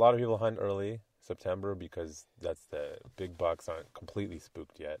like, a lot of people hunt early September because that's the big bucks aren't completely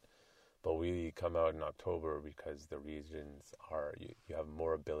spooked yet. But we come out in October because the regions are, you have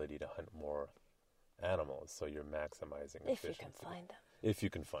more ability to hunt more animals, so you're maximizing efficiency. If you can find them. If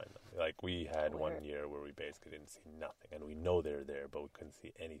you can find them. Like, we had one year where we basically didn't see nothing, and we know they're there, but we couldn't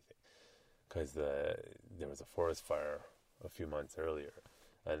see anything. Because there was a forest fire a few months earlier,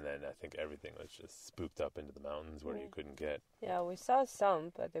 and then I think everything was just spooked up into the mountains where you couldn't get. Yeah, we saw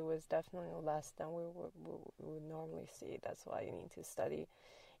some, but it was definitely less than we would normally see. That's why you need to study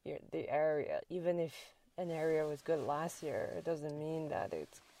the area. Even if an area was good last year, it doesn't mean that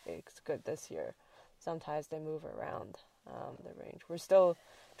it's good this year. Sometimes they move around the range. We're still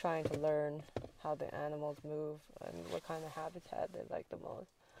trying to learn how the animals move and what kind of habitat they like the most.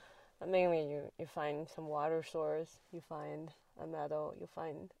 But mainly you find some water source, you find a meadow, you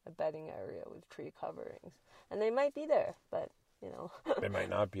find a bedding area with tree coverings. And they might be there, but, They might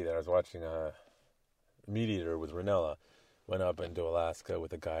not be there. I was watching a Meat Eater with Ranella. Went up into Alaska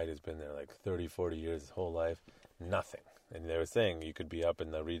with a guide who's been there like 30, 40 years, his whole life. Nothing. And they were saying you could be up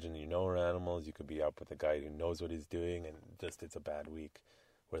in the region you know are animals. You could be up with a guy who knows what he's doing, and just it's a bad week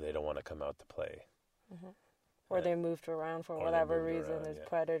where they don't want to come out to play. Mm-hmm. Or they moved around for whatever reason. There's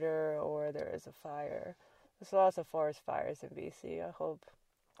predator or there is a fire. There's lots of forest fires in BC, I hope.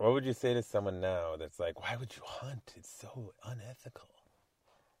 What would you say to someone now that's like, why would you hunt? It's so unethical.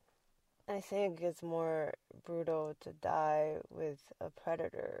 I think it's more brutal to die with a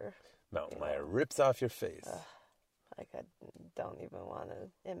predator. Mountain lion rips off your face. Like, I don't even want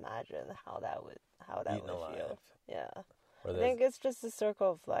to imagine how that would feel. Yeah. Or I think it's just the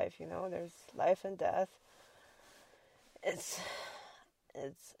circle of life, you know. There's life and death. It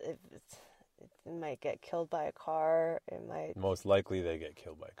might get killed by a car. It might. Most likely they get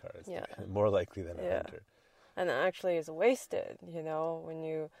killed by cars. Yeah. More likely than a hunter. And it actually is wasted, you know.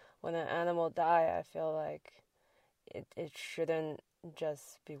 When an animal die, I feel like it shouldn't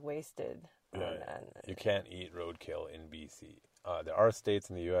just be wasted. Yeah. You can't eat roadkill in BC. There are states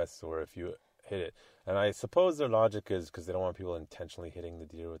in the U.S. where if you hit it, and I suppose their logic is because they don't want people intentionally hitting the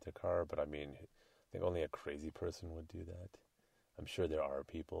deer with their car, but I mean, I think only a crazy person would do that. I'm sure there are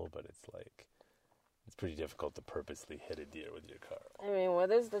people, but it's pretty difficult to purposely hit a deer with your car. I mean, what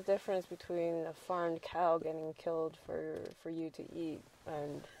is the difference between a farmed cow getting killed for you to eat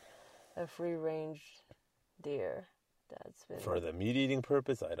and a free-range deer that's been... For the meat-eating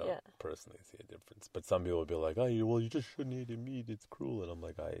purpose, I don't personally see a difference. But some people will be like, oh, well, you just shouldn't eat meat, it's cruel. And I'm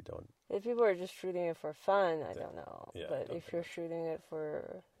like, I don't... If people are just shooting it for fun, I don't know. Yeah, but if you're shooting it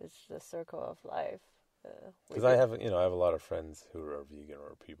for... It's the circle of life. Because I have a lot of friends who are vegan,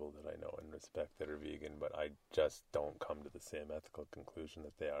 or people that I know and respect that are vegan, but I just don't come to the same ethical conclusion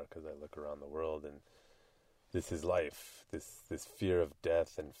that they are, because I look around the world and this is life. This fear of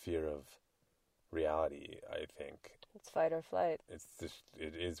death and fear of reality, I think. It's fight or flight.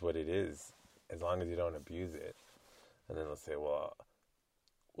 It is what it is, as long as you don't abuse it. And then they'll say, well,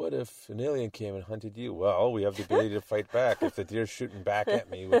 what if an alien came and hunted you? Well, we have the ability to fight back. If the deer's shooting back at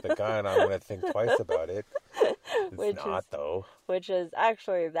me with a gun, I'm going to think twice about it. Though. Which is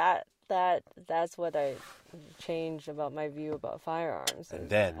actually that's what I changed about my view about firearms. And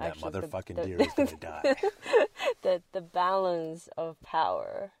then that motherfucking deer is going to die. The balance of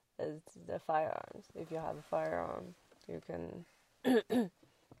power is the firearms. If you have a firearm, you can...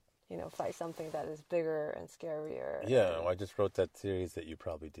 fight something that is bigger and scarier. Yeah, I just wrote that series that you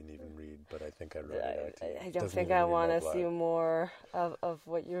probably didn't even read, but I think I wrote it out to you. I don't think I want to see more of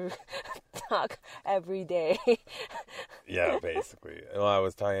what you talk every day. Yeah, basically. Well, I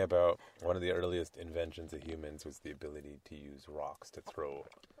was talking about one of the earliest inventions of humans was the ability to use rocks to throw.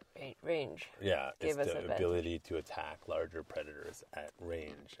 Range. Yeah, it's the advantage. ability to attack larger predators at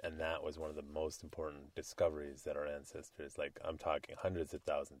range, and that was one of the most important discoveries that our ancestors, like I'm talking hundreds of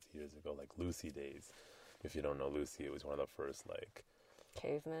thousands of years ago, like Lucy days. If you don't know Lucy, it was one of the first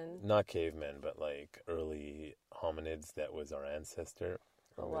cavemen. Not cavemen, but early hominids that was our ancestor.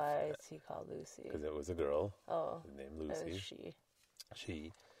 But why is he called Lucy? Because it was a girl. Oh, named Lucy. It was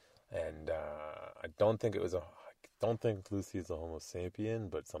She, and I don't think Lucy is a Homo sapien,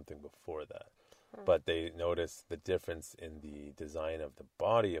 but something before that. But they noticed the difference in the design of the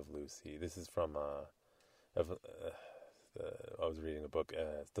body of Lucy. This is from I was reading a book,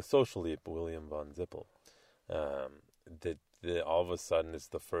 The Social Leap, William von Zippel. All of a sudden, it's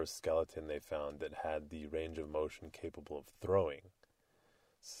the first skeleton they found that had the range of motion capable of throwing.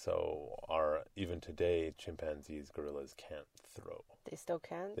 So even today, chimpanzees, gorillas can't throw. They still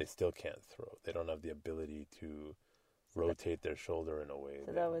can't? They still can't throw. They don't have the ability to rotate their shoulder in a way.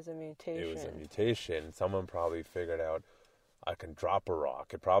 So that was a mutation. It was a mutation. Someone probably figured out, I can drop a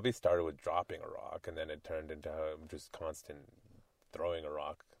rock. It probably started with dropping a rock, and then it turned into just constant throwing a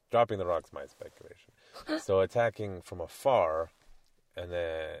rock. Dropping the rock's my speculation. So attacking from afar, and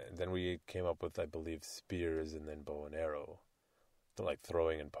then we came up with, I believe, spears and then bow and arrow. So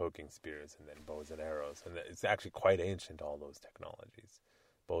throwing and poking spears and then bows and arrows. And it's actually quite ancient, all those technologies.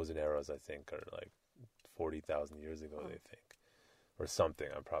 Bows and arrows, I think, are 40,000 years ago, they think. Or something.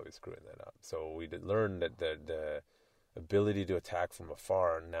 I'm probably screwing that up. So we did learn that the ability to attack from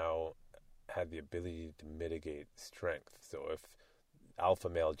afar now had the ability to mitigate strength. So if alpha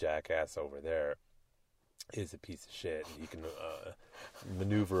male jackass over there is a piece of shit, and he can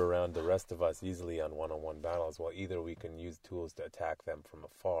maneuver around the rest of us easily on one-on-one battles, well, either we can use tools to attack them from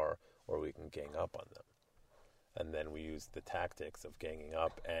afar, or we can gang up on them. And then we used the tactics of ganging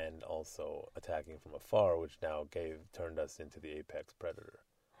up and also attacking from afar, which now turned us into the apex predator.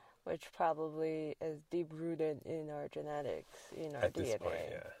 Which probably is deep-rooted in our genetics, in our DNA. At this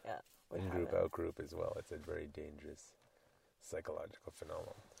point, yeah. In-group, out-group as well. It's a very dangerous psychological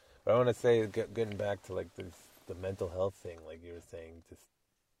phenomenon. But I want to say, getting back to the mental health thing, like you were saying, just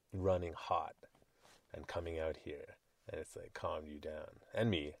running hot and coming out here, and it's calmed you down.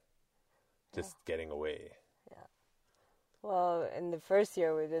 And me, just getting away. Well, in the first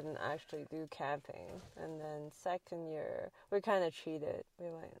year, we didn't actually do camping. And then second year, we kind of cheated.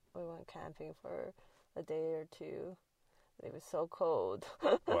 We went camping for a day or two. It was so cold.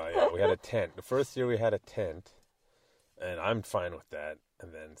 Well, yeah, we had a tent. The first year we had a tent, and I'm fine with that.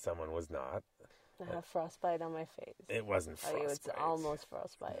 And then someone was not. I have frostbite on my face. It wasn't frostbite. It's almost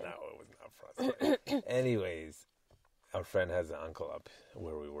frostbite. No, it was not frostbite. Anyways, our friend has an uncle up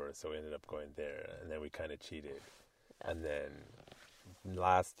where we were, so we ended up going there, and then we kind of cheated. And then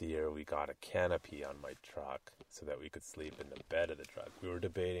last year we got a canopy on my truck so that we could sleep in the bed of the truck. We were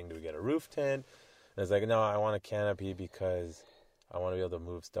debating, do we get a roof tent? And I was like, no, I want a canopy because I want to be able to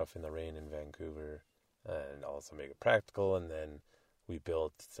move stuff in the rain in Vancouver and also make it practical. And then we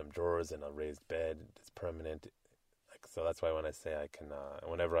built some drawers and a raised bed. It's permanent. So that's why when I say I can,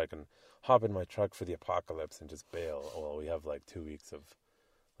 whenever I can hop in my truck for the apocalypse and just bail, well, we have like 2 weeks of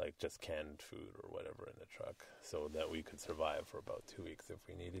like just canned food or whatever in the truck so that we could survive for about 2 weeks if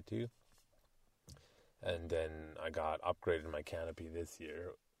we needed to. And then I got upgraded my canopy this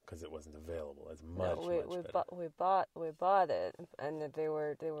year because it wasn't available. It's much better. We bought it, and they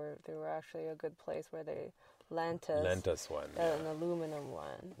were actually a good place where they lent us one, an aluminum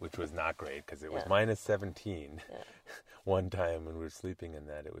one, which was not great because it was minus 17. One time when we were sleeping in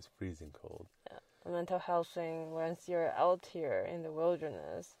that, it was freezing cold. Yeah. The mental health thing. Once you're out here in the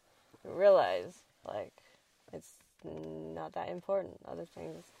wilderness, you realize like it's not that important. Other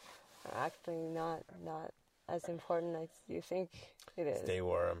things are actually not as important as you think it is. Stay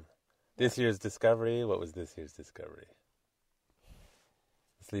warm. This year's discovery. What was this year's discovery?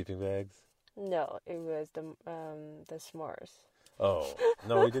 Sleeping bags. No, it was the s'mores. Oh,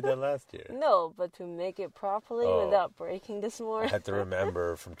 no, we did that last year. No, but to make it properly without breaking the s'more. I had to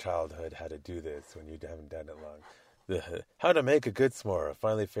remember from childhood how to do this when you haven't done it long. How to make a good s'more. I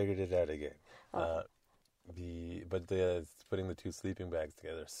finally figured it out again. Putting the two sleeping bags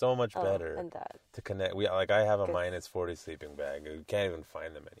together so much better and that. To connect. I have a minus 40 sleeping bag. You can't even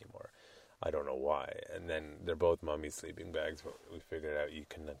find them anymore. I don't know why. And then they're both mummy sleeping bags. But we figured out you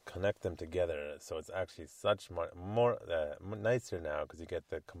can connect them together, so it's actually such more nicer now because you get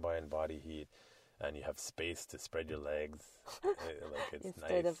the combined body heat, and you have space to spread your legs. It's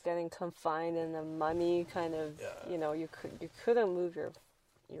instead nice. of getting confined in a mummy kind of, you couldn't move your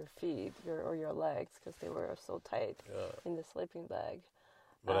feet or your legs because they were so tight in the sleeping bag.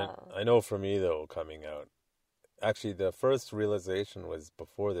 But I know for me though, coming out. Actually, the first realization was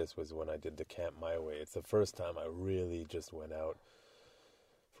before this was when I did the Camp My Way. It's the first time I really just went out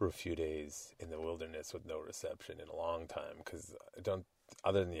for a few days in the wilderness with no reception in a long time. Because I don't,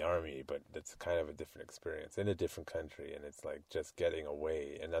 other than the army, but it's kind of a different experience in a different country. And it's like just getting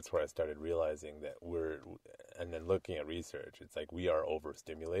away. And that's where I started realizing that and then looking at research, it's like we are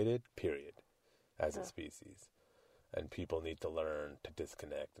overstimulated, period, as a species. And people need to learn to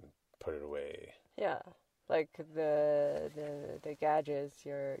disconnect and put it away. Yeah. Like the gadgets,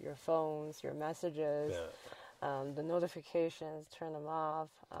 your phones, your messages, the notifications, turn them off,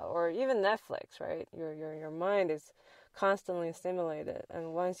 or even Netflix, right? Your mind is constantly stimulated,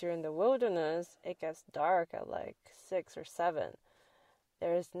 and once you're in the wilderness, it gets dark at like 6 or 7.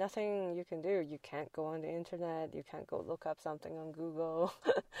 There's nothing you can do. You can't go on the internet. You can't go look up something on Google.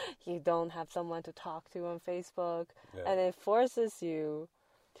 You don't have someone to talk to on Facebook, and it forces you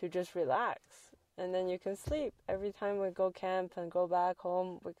to just relax. And then you can sleep. Every time we go camp and go back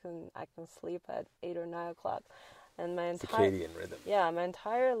home, I can sleep at 8 or 9 o'clock. And my circadian rhythm. Yeah, my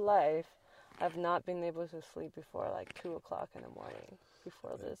entire life, I've not been able to sleep before like 2 o'clock in the morning.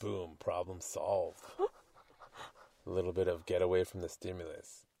 Before this. Boom! Problem solved. A little bit of get away from the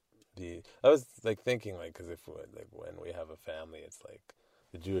stimulus. I was like thinking because if when we have a family, it's like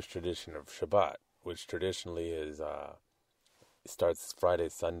the Jewish tradition of Shabbat, which traditionally is. Starts Friday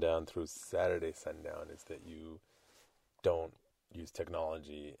sundown through Saturday sundown, is that you don't use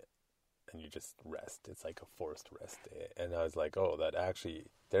technology and you just rest. It's like a forced rest day. And I was like,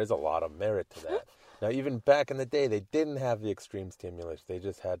 there's a lot of merit to that. Now, even back in the day, they didn't have the extreme stimulus. They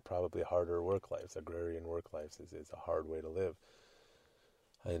just had probably harder work lives. Agrarian work lives is a hard way to live.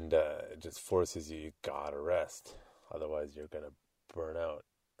 And it just forces you gotta rest. Otherwise, you're going to burn out.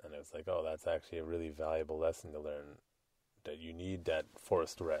 And I was like, that's actually a really valuable lesson to learn. That you need that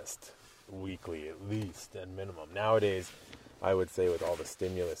forced rest weekly at least and minimum. Nowadays, I would say with all the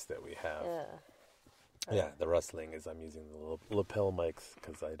stimulus that we have, the rustling is I'm using the lapel mics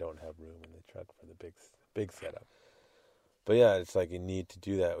because I don't have room in the truck for the big setup. But yeah, it's like you need to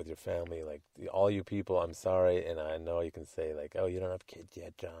do that with your family. Like all you people, I'm sorry, and I know you can say like, you don't have kids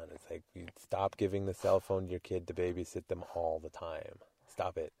yet, John. It's like you stop giving the cell phone to your kid to babysit them all the time.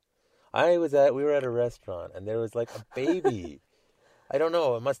 Stop it. We were at a restaurant and there was like a baby. I don't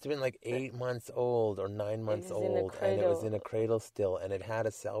know, it must have been like 8 months old or 9 months old, and it was in a cradle still, and it had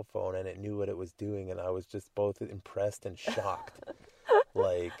a cell phone and it knew what it was doing, and I was just both impressed and shocked.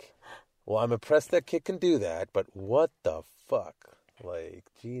 I'm impressed that kid can do that, but what the fuck? Like,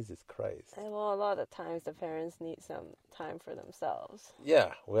 Jesus Christ. And well, a lot of times the parents need some time for themselves.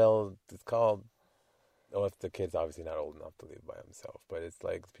 Yeah, well, it's called well, if the kid's obviously not old enough to leave by himself, but it's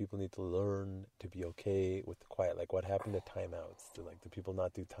like people need to learn to be okay with the quiet. Like, what happened to timeouts? Do people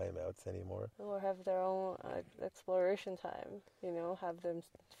not do timeouts anymore? Or have their own exploration time, have them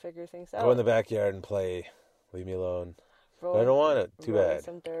figure things out. Go in the backyard and play. Leave me alone. Roll, I don't want it. Too roll in bad.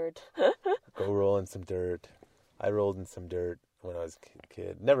 some dirt. Go roll in some dirt. I rolled in some dirt when I was a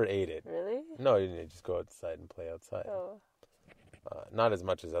kid. Never ate it. Really? No, I didn't. Just go outside and play outside. Oh. Not as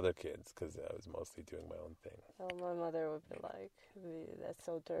much as other kids, because I was mostly doing my own thing. Well, my mother would be like, "That's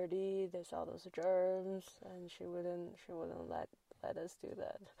so dirty. There's all those germs," and she wouldn't let us do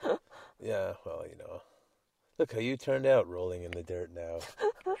that. Yeah, well, look how you turned out rolling in the dirt now.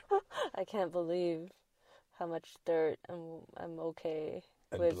 I can't believe how much dirt I'm okay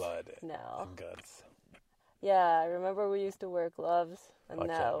And with blood now. and guts. Yeah, I remember we used to wear gloves, and I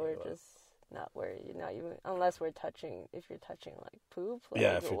now can't wear we're gloves. just not wearing. Not even unless we're touching. If you're touching like poop. Like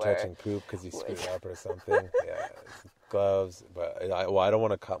Yeah, if you're wear- touching poop because you screwed up or something. Yeah, gloves. But I don't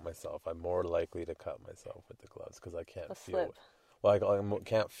want to cut myself. I'm more likely to cut myself with the gloves because I can't A feel. slip. Well, I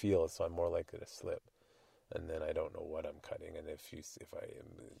can't feel, so I'm more likely to slip. And then I don't know what I'm cutting. And if I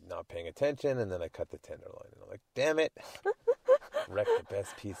am not paying attention, and then I cut the tenderloin, and I'm like, damn it, wreck the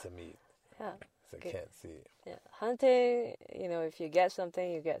best piece of meat. Yeah. 'Cause I can't see. Yeah, hunting, if you get something,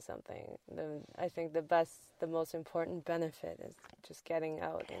 you get something. I think the most important benefit is just getting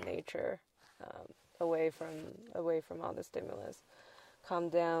out in nature, away from all the stimulus. Calm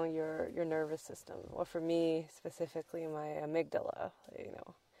down your nervous system. Or for me, specifically my amygdala,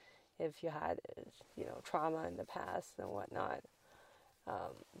 if you had, trauma in the past and whatnot.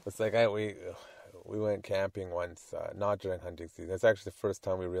 It's like we went camping once, not during hunting season. That's actually the first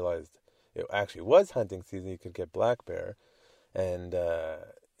time we realized it actually was hunting season. You could get black bear, and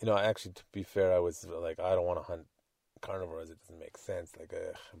actually, to be fair, I was like, I don't want to hunt carnivores. It doesn't make sense.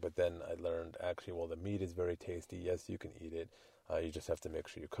 But then I learned actually, well, the meat is very tasty. Yes, you can eat it. You just have to make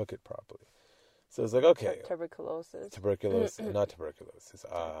sure you cook it properly. So it's like, okay. Tuberculosis. Not tuberculosis.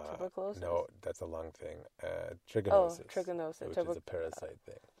 Tuberculosis? No, that's a lung thing. Trichinosis. Oh, trichinosis. Which is a parasite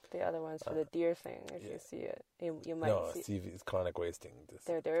thing. The other one's for the deer thing. If you see it, you might see. No, it's chronic wasting.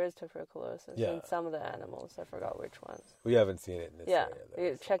 There is tuberculosis in some of the animals. I forgot which ones. We haven't seen it in this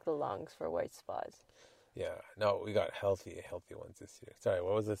area. You check the lungs for white spots. Yeah, no, we got healthy ones this year. Sorry,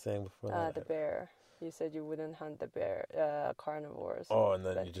 what was I saying before that? The bear. You said you wouldn't hunt the bear, carnivores. Oh, and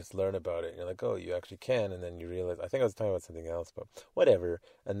then you just learn about it, and you're like, oh, you actually can, and then you realize, I think I was talking about something else, but whatever,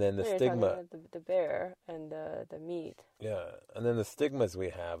 and then the stigma. The bear and the meat. Yeah, and then the stigmas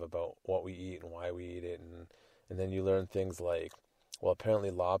we have about what we eat and why we eat it, and then you learn things like, well, apparently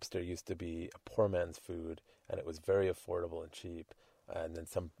lobster used to be a poor man's food, and it was very affordable and cheap, and then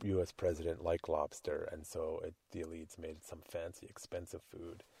some U.S. president liked lobster, and so the elites made some fancy, expensive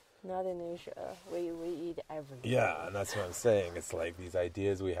food. Not in Asia. We eat everything. Yeah, and that's what I'm saying. It's like these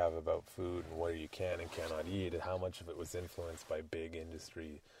ideas we have about food and what you can and cannot eat, and how much of it was influenced by big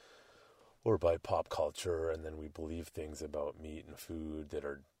industry or by pop culture, and then we believe things about meat and food that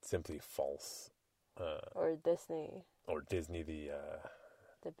are simply false. Or Disney. Or Disney, the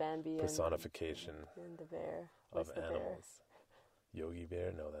Bambi personification and the bear. of animals. Yogi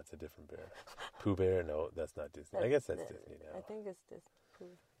Bear? No, that's a different bear. Pooh Bear? No, that's not Disney. I guess that's Disney now. I think it's Disney.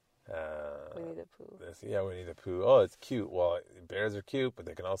 Pooh. Winnie the Pooh. Winnie the Pooh. Oh, it's cute. Well, bears are cute, but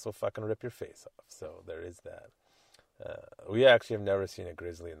they can also fucking rip your face off. So there is that. We actually have never seen a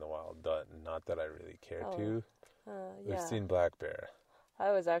grizzly in the wild. Not that I really care to. We've seen black bear.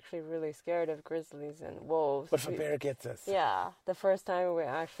 I was actually really scared of grizzlies and wolves. What if a bear gets us? Yeah, the first time we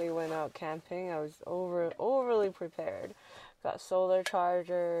actually went out camping, I was overly prepared. Got solar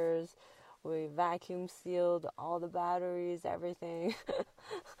chargers. We vacuum sealed all the batteries, everything.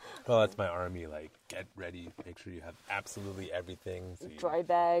 Well, that's my army. Like, get ready. Make sure you have absolutely everything. So Dry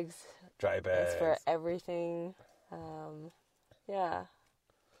bags. Dry bags. That's for everything. Yeah.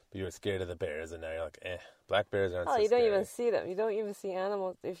 But you were scared of the bears, and now you're like, black bears aren't so you don't scary. even see them. You don't even see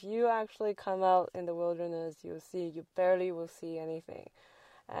animals. If you actually come out in the wilderness, you barely will see anything.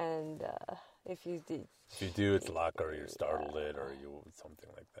 And if you do... If you do, it's luck, or you're startled or something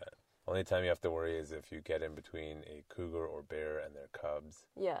like that. Only time you have to worry is if you get in between a cougar or bear and their cubs.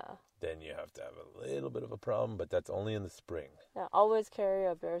 Yeah. Then you have to have a little bit of a problem, but that's only in the spring. Yeah, always carry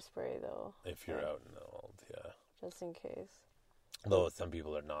a bear spray, though. If you're out in the wild, yeah. Just in case. Though some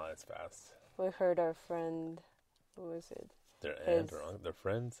people are not as fast. We heard our friend, who was it? Their aunt or uncle, their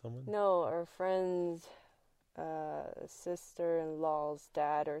friend, someone? No, our friend's sister-in-law's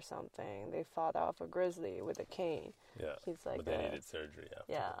dad or something. They fought off a grizzly with a cane. Yeah, he's like, but they needed surgery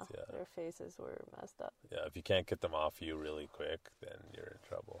afterwards. Yeah, their faces were messed up. Yeah, if you can't get them off you really quick, then you're in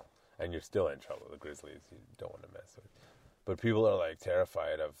trouble. and you're still in trouble. The grizzlies you don't want to mess with. But people are like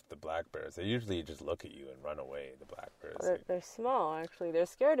terrified of the black bears. They usually just look at you and run away. The black bears. They're small, actually. They're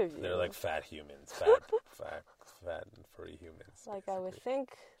scared of you. They're like fat humans, fat and furry humans. Like basically. I would think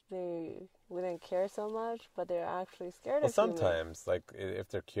they wouldn't care so much, but they're actually scared Well, of humans. sometimes, like if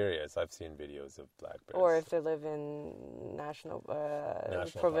they're curious, I've seen videos of black bears. Or if they live in national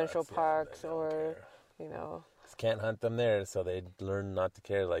provincial parks, yeah, or care. you know. Can't hunt them there, so they learn not to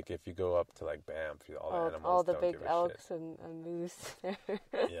care. Like if you go up to like Banff, all the animals all the don't big give a elks shit. and moose there.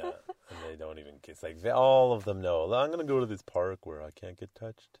 Yeah, and they don't even kiss. Like all of them know. I'm gonna go to this park where I can't get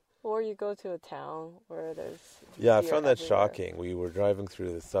touched. Or you go to a town where there's Yeah, I deer found that everywhere. shocking. We were driving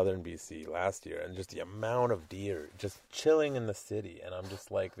through the southern BC last year, and just the amount of deer just chilling in the city. And I'm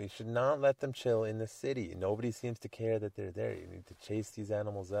just like, they should not let them chill in the city. Nobody seems to care that they're there. You need to chase these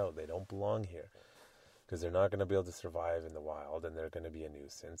animals out. They don't belong here. Because they're not going to be able to survive in the wild, and they're going to be a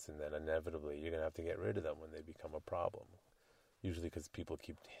nuisance, and then inevitably you're going to have to get rid of them when they become a problem. Usually because people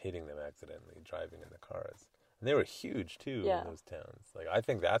keep hitting them accidentally driving in the cars. And they were huge, too, in those towns. Like, I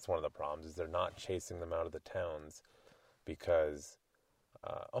think that's one of the problems, is they're not chasing them out of the towns because,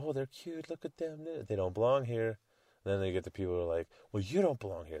 oh, they're cute, look at them, they don't belong here. And then you get the people who are like, well, you don't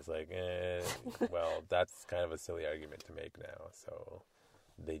belong here. It's like, well, that's kind of a silly argument to make now. So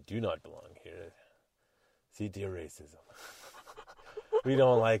they do not belong here. See, deer racism. We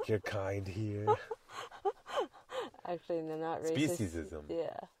don't like your kind here. Actually, they're not racist. Speciesism.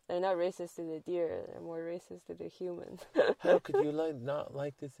 Yeah, they're not racist to the deer. They're more racist to the human. How could you not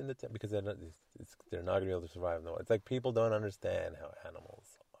like this in the town? Because they're not going to be able to survive. No, it's like people don't understand how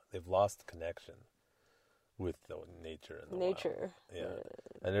animals. They've lost connection with the nature and the nature. Wild.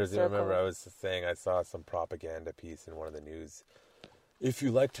 Yeah, and I remember I was saying I saw some propaganda piece in one of the news. If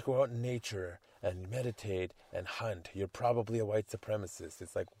you like to go out in nature and meditate and hunt, you're probably a white supremacist.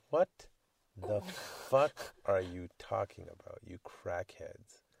 It's like, what the fuck are you talking about, you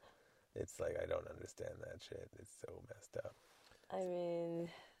crackheads? It's like, I don't understand that shit. It's so messed up. I mean,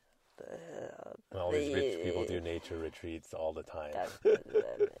 all these rich people do nature retreats all the time.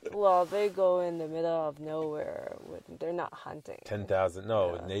 Well, they go in the middle of nowhere. They're not hunting.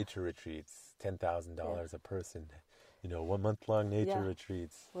 Nature retreats, $10,000 a person. 1 month long nature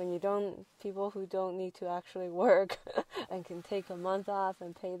retreats. When people who don't need to actually work and can take a month off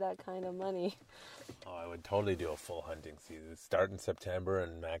and pay that kind of money. Oh, I would totally do a full hunting season. Start in September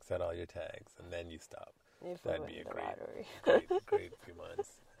and max out all your tags, and then you stop. That'd be a great few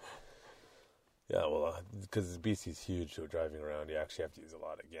months. Yeah, well, because BC's huge, so driving around, you actually have to use a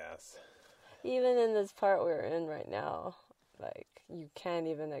lot of gas. Even in this part we're in right now, like, you can't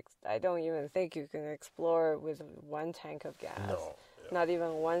even, I don't even think you can explore with one tank of gas. No. Yeah. Not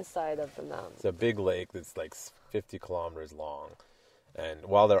even one side of the mountain. It's a big lake that's like 50 kilometers long. And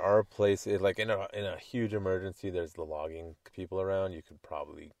while there are places, like in a huge emergency, there's the logging people around, you could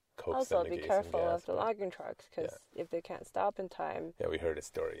probably coax them to get some gas. Also, be careful of the logging trucks, because if they can't stop in time. Yeah, we heard a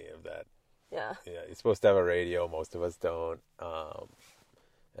story of that. Yeah. Yeah, you're supposed to have a radio. Most of us don't.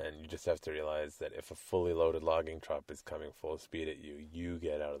 And you just have to realize that if a fully loaded logging truck is coming full speed at you, you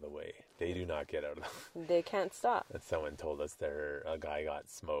get out of the way. They do not get out of the way. They can't stop. And someone told us a guy got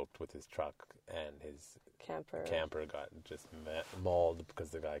smoked with his truck, and his camper got just mauled because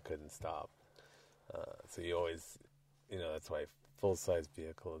the guy couldn't stop. So you always, that's why full-size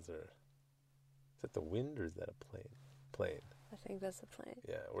vehicles are... Is that the wind or is that a plane? Plane. I think that's a plane.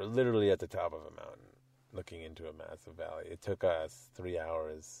 Yeah, we're literally at the top of a mountain, looking into a massive valley. It took us 3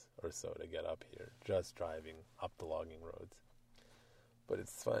 hours or so to get up here, just driving up the logging roads. But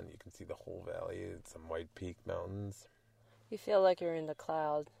it's fun. You can see the whole valley. It's some White Peak Mountains. You feel like you're in the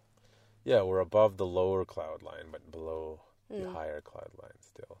cloud. Yeah, we're above the lower cloud line, but below the higher cloud line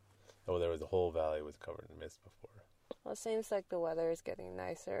still. Oh, the whole valley was covered in mist before. Well, it seems like the weather is getting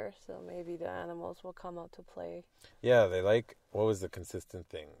nicer, so maybe the animals will come out to play. Yeah, what was the consistent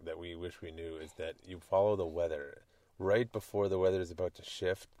thing that we wish we knew is that you follow the weather. Right before the weather is about to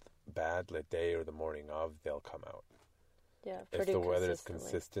shift bad, the day or the morning of, they'll come out. Yeah, pretty If the weather is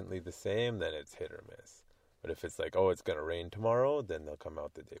consistently the same, then it's hit or miss. But if it's like, it's going to rain tomorrow, then they'll come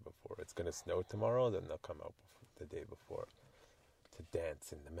out the day before. It's going to snow tomorrow, then they'll come out the day before to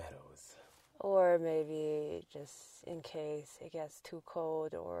dance in the meadows. Or maybe just in case it gets too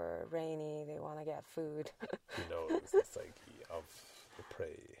cold or rainy, they want to get food. Who knows the psyche of the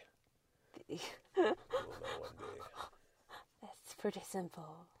prey? We'll know one day. It's pretty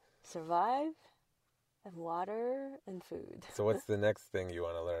simple. Survive, and water, and food. So what's the next thing you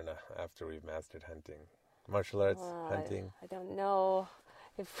want to learn after we've mastered hunting? Martial arts, hunting? I don't know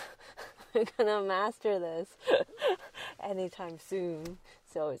if we're going to master this anytime soon.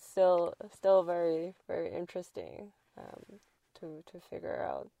 So it's still very, very interesting to figure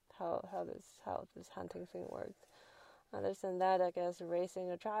out how this hunting thing works. Other than that, I guess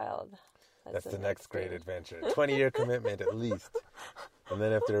raising a child. That's the next great stage. adventure. 20-year commitment at least. And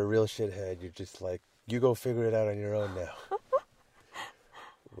then if they're a real shithead, you're just like, you go figure it out on your own now.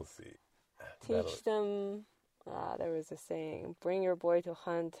 We'll see. Teach them. There was a saying: "Bring your boy to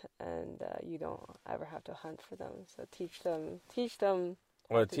hunt, and you don't ever have to hunt for them." So teach them.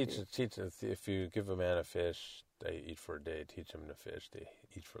 Well, teach us. If you give a man a fish, they eat for a day. Teach them to fish, they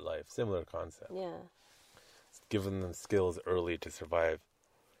eat for life. Similar concept. Yeah. Giving them skills early to survive,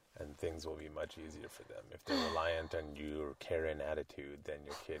 and things will be much easier for them. If they're reliant on your caring attitude, then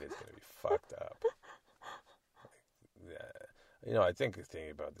your kid is going to be fucked up. I think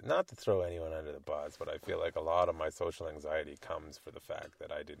thinking about it, not to throw anyone under the bus, but I feel like a lot of my social anxiety comes for the fact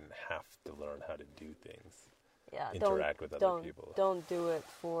that I didn't have to learn how to do things. Yeah, interact with other people. Don't do it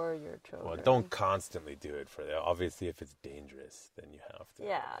for your children. Well, don't constantly do it for them. Obviously, if it's dangerous, then you have to.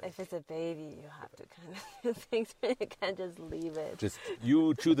 Yeah, if it's a baby, you have to kind of do things. You can't just leave it. Just,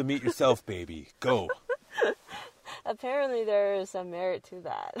 you chew the meat yourself, baby. Go. Apparently, there is some merit to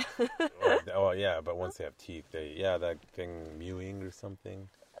that. Yeah, but once they have teeth, that thing mewing or something.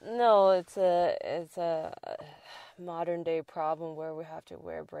 No, it's a modern day problem where we have to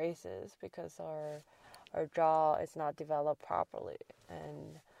wear braces because our jaw is not developed properly.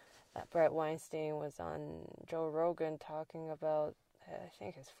 And Brett Weinstein was on Joe Rogan talking about, I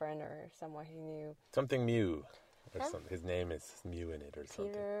think his friend or someone he knew. Something Mew. Or something. His name is Mew in it or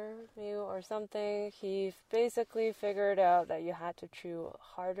something. Peter Mew or something. He basically figured out that you had to chew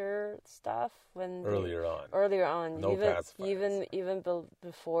harder stuff earlier on. No pacifiers. Even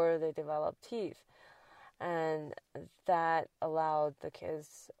before they developed teeth. And that allowed the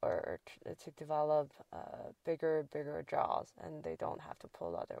kids to develop bigger jaws, and they don't have to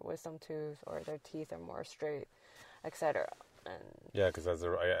pull out their wisdom tooth, or their teeth are more straight, etc. Yeah, because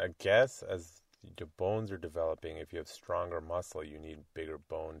I guess as your bones are developing, if you have stronger muscle, you need bigger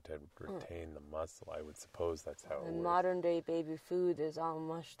bone to retain the muscle. I would suppose that's how it works. Modern day baby food is all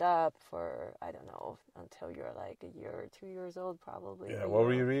mushed up for, I don't know, until you're like a year or 2 years old, probably. Yeah, what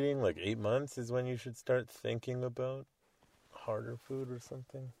were you reading? Like 8 months is when you should start thinking about harder food or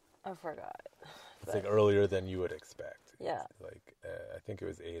something? I forgot. It's like earlier than you would expect. Yeah. It's like, I think it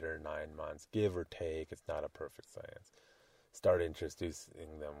was 8 or 9 months, give or take. It's not a perfect science. Start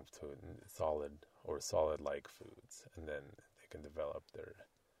introducing them to solid-like foods, and then they can develop their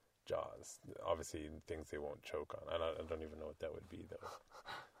jaws. Obviously, things they won't choke on. I don't even know what that would be, though.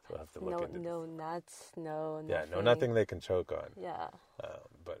 So I'll have to look into no nuts, no nothing. Yeah, nothing they can choke on. Yeah.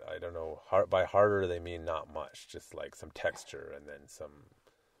 But I don't know. By harder, they mean not much, just like some texture and then some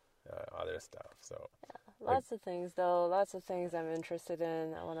other stuff. So. Yeah. Lots of things, though. Lots of things I'm interested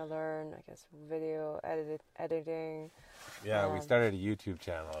in. I want to learn, I guess, video editing. Yeah, we started a YouTube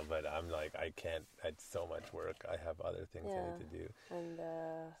channel, but I'm like, I can't. It's so much work. I have other things I need to do. And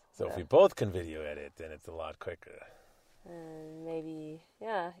so if we both can video edit, then it's a lot quicker. And maybe,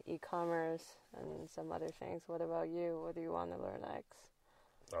 e-commerce and some other things. What about you? What do you want to learn next?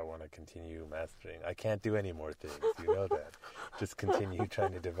 I want to continue mastering. I can't do any more things. You know that. Just continue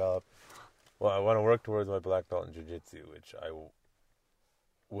trying to develop. Well, I want to work towards my black belt in jiu-jitsu, which I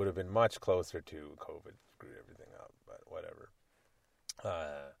would have been much closer to. COVID screwed everything up, but whatever.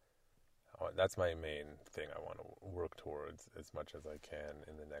 That's my main thing I want to work towards as much as I can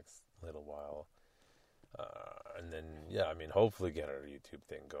in the next little while. And then, hopefully get our YouTube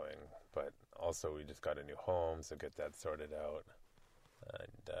thing going. But also we just got a new home, so get that sorted out.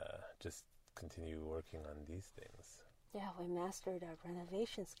 And just continue working on these things. Yeah, we mastered our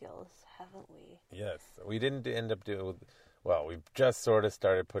renovation skills, haven't we? Yes. We didn't end up doing... Well, we just sort of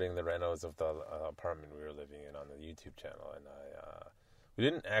started putting the renos of the apartment we were living in on the YouTube channel. And we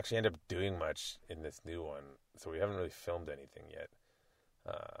didn't actually end up doing much in this new one. So we haven't really filmed anything yet.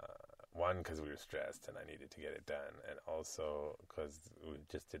 One, because we were stressed and I needed to get it done. And also because we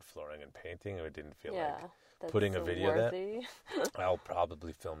just did flooring and painting. And we didn't feel like putting a video of that. I'll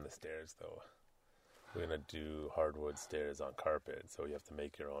probably film the stairs, though. We're going to do hardwood stairs on carpet, so you have to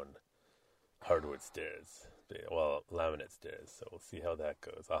make your own hardwood stairs. Well, laminate stairs, so we'll see how that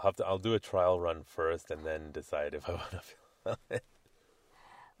goes. I'll do a trial run first and then decide if I want to film it.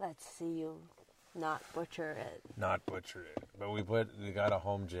 Let's see you not butcher it. Not butcher it. But we got a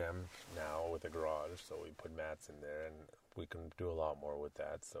home gym now with a garage, so we put mats in there, and we can do a lot more with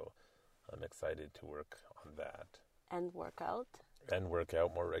that, so I'm excited to work on that. And work out? And work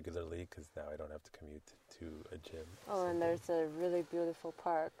out more regularly because now I don't have to commute to a gym. Oh, and there's a really beautiful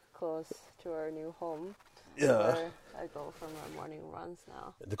park close to our new home. Yeah. Where I go for my morning runs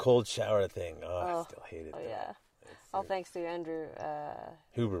now. The cold shower thing. I still hate it. Oh, though. yeah. All thanks to Andrew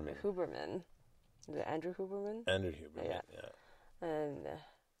Huberman. Is it Andrew Huberman? Andrew Huberman, yeah. And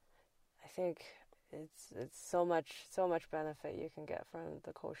I think it's so much benefit you can get from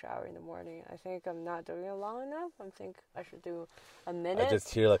the cold shower in the morning. I think I'm not doing it long enough. I think I should do a minute. I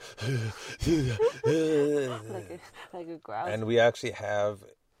just hear like like a grouse. And we actually have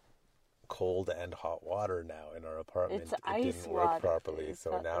cold and hot water now in our apartment. It's it ice didn't work water. properly,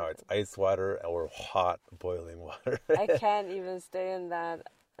 so now it's ice water or hot boiling water. I can't even stay in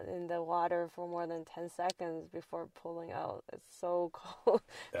the water for more than 10 seconds before pulling out. It's so cold.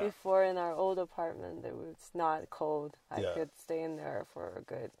 Yeah. Before in our old apartment, it was not cold. I Yeah. could stay in there for a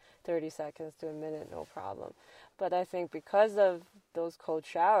good 30 seconds to a minute, no problem. But I think because of those cold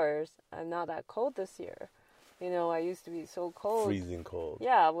showers, I'm not that cold this year. You know, I used to be so cold. Freezing cold.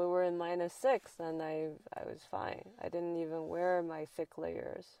 Yeah, we were in -6 and I was fine. I didn't even wear my thick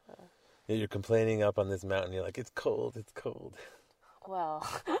layers. Yeah, you're complaining up on this mountain. You're like, it's cold, it's cold. Well,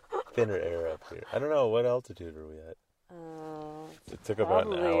 Thinner air up here. I don't know, what altitude are we at? It took about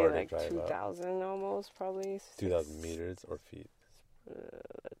an probably hour to like drive up. 2,000 almost, probably. 2,000 meters or feet.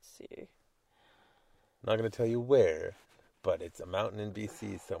 Let's see. I'm not going to tell you where, but it's a mountain in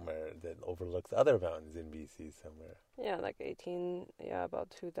BC somewhere that overlooks other mountains in BC somewhere. Yeah, like 18, about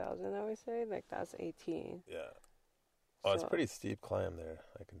 2,000, I would say. Like, that's 18. Yeah. Oh, it's a pretty steep climb there,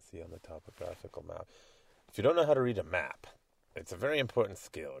 I can see on the topographical map. If you don't know how to read a map, it's a very important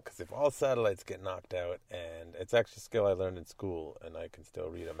skill, because if all satellites get knocked out, and it's actually a skill I learned in school, and I can still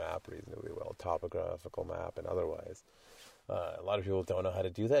read a map reasonably well, topographical map and otherwise. A lot of people don't know how to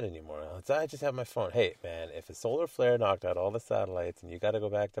do that anymore. I just have my phone. Hey, man, if a solar flare knocked out all the satellites and you got to go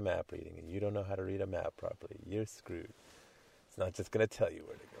back to map reading and you don't know how to read a map properly, you're screwed. It's not just going to tell you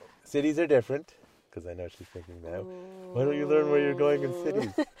where to go. Cities are different, because I know she's thinking now. Why don't you learn where you're going in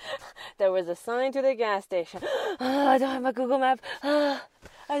cities? There was a sign to the gas station. I don't have my Google map. I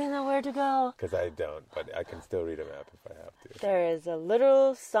don't know where to go. Because I don't, but I can still read a map if I have to. There is a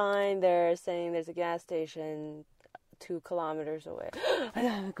little sign there saying there's a gas station 2 kilometers away. I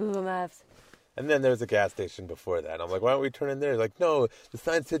don't have Google Maps. And then there's a gas station before that. I'm like, why don't we turn in there? Like, no, the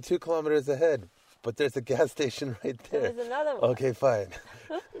sign said 2 kilometers ahead, but there's a gas station right there. There's another one. Okay, fine.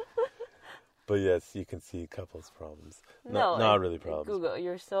 But yes, you can see couples problems. No, not really problems. Google,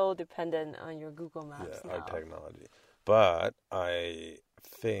 you're so dependent on your Google Maps Yeah, now. our technology. But I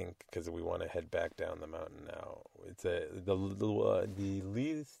think, because we want to head back down the mountain now, it's the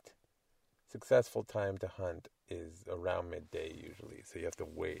least successful time to hunt is around midday usually, so you have to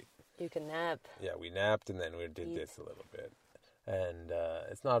wait. You can nap. Yeah, we napped and then we did this a little bit. And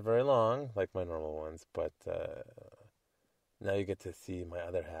it's not very long, like my normal ones, but now you get to see my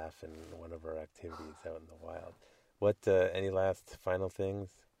other half in one of our activities out in the wild. What, any last final things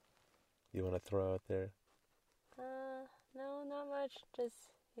you want to throw out there? No, not much.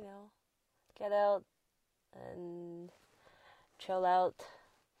 Just, get out and chill out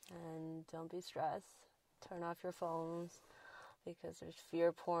and don't be stressed. Turn off your phones because there's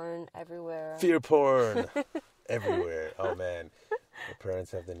fear porn everywhere. Fear porn! Everywhere. Oh, man. My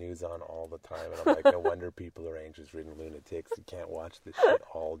parents have the news on all the time, and I'm like, no wonder people are anxious-ridden lunatics. You can't watch this shit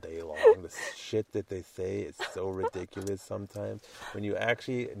all day long. The shit that they say is so ridiculous sometimes. When you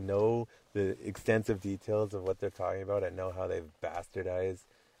actually know the extensive details of what they're talking about and know how they've bastardized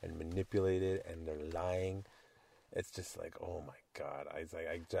and manipulated and they're lying, it's just like, oh my God.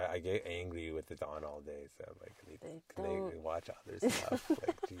 I get angry with it on all day, so I'm like, can they watch other stuff?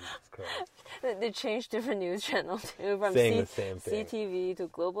 Like, Jesus Christ. They changed different news channels too, from saying the same thing. CTV to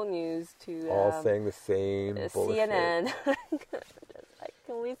Global News to all saying the same bullshit. CNN. Just like,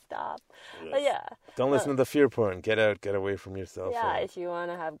 can we stop? Yes. But yeah. Don't listen to the fear porn. Get out. Get away from your cell phone. Yeah, if you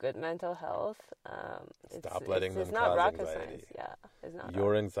want to have good mental health, stop letting them it's not cause rocket anxiety. science. Yeah, it's not.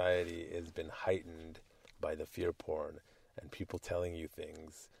 Your anxiety has been heightened by the fear porn and people telling you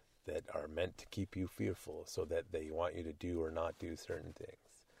things that are meant to keep you fearful so that they want you to do or not do certain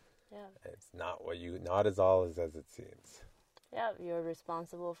things. Yeah. It's not as all as it seems. Yeah, you're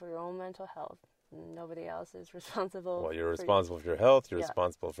responsible for your own mental health. Nobody else is responsible. Well, you're responsible for your health. You're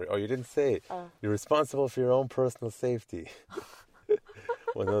responsible for... Oh, you didn't say. You're responsible for your own personal safety.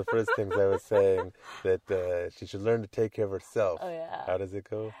 One of the first things I was saying, that she should learn to take care of herself. Oh, yeah. How does it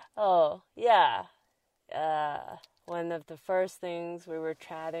go? Oh, yeah. One of the first things we were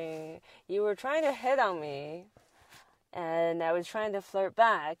chatting, you were trying to hit on me And I was trying to flirt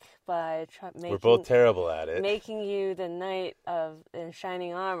back by We're both terrible at it. making you the knight in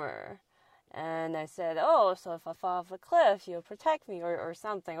shining armor. And I said, oh, so if I fall off a cliff, you'll protect me or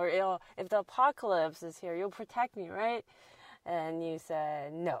something. Or if the apocalypse is here, you'll protect me, right? And you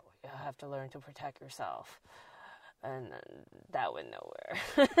said, no, you'll have to learn to protect yourself. And that went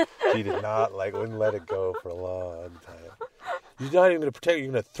nowhere. She did not wouldn't let it go for a long time. You're not even going to protect me.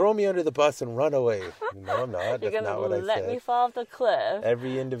 You're going to throw me under the bus and run away. No, I'm not. You're That's not what I said. let me fall off the cliff.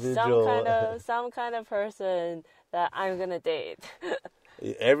 Every individual... Some kind of person that I'm going to date.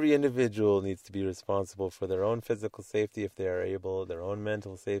 Every individual needs to be responsible for their own physical safety if they are able, their own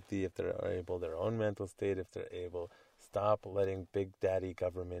mental safety if they are able, their own mental state if they're able. Stop letting Big Daddy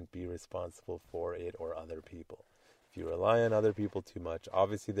government be responsible for it or other people. If you rely on other people too much,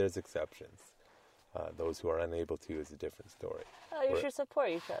 obviously there's exceptions. Those who are unable to is a different story. Oh, you should support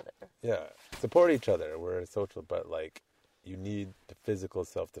each other. Yeah, support each other. We're social, but you need the physical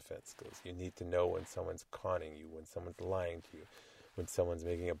self-defense skills. You need to know when someone's conning you, when someone's lying to you, when someone's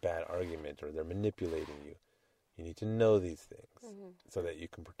making a bad argument or they're manipulating you. You need to know these things so that you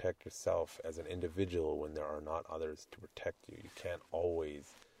can protect yourself as an individual when there are not others to protect you. You can't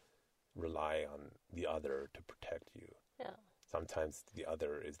always rely on the other to protect you. Yeah. Sometimes the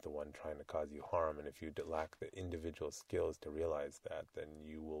other is the one trying to cause you harm, and if you lack the individual skills to realize that, then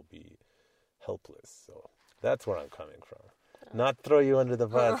you will be helpless. So that's where I'm coming from. Not throw you under the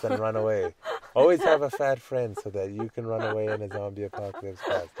bus and run away. Always have a fat friend so that you can run away in a zombie apocalypse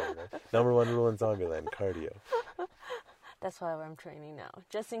faster. Right? Number 1 rule in Zombieland, cardio. That's why I'm training now,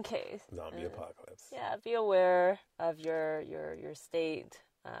 just in case. Zombie apocalypse. Yeah, be aware of your state,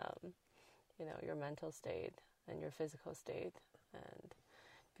 your mental state and your physical state, and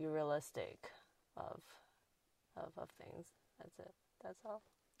be realistic of things. That's it. That's all.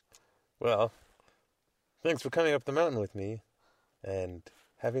 Well, thanks for coming up the mountain with me and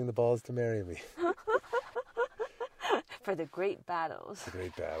having the balls to marry me. For the great battles. The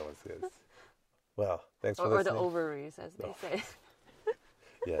great battles, yes. Well, thanks for listening. listening. Or the ovaries, as they say.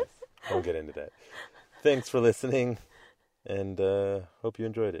 Yes, we'll get into that. Thanks for listening, and hope you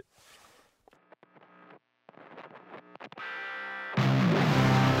enjoyed it.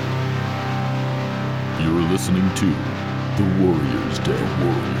 You're listening to The Warriors Day.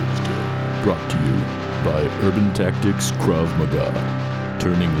 Brought to you by Urban Tactics Krav Maga.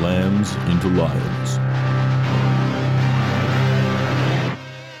 Turning lambs into lions.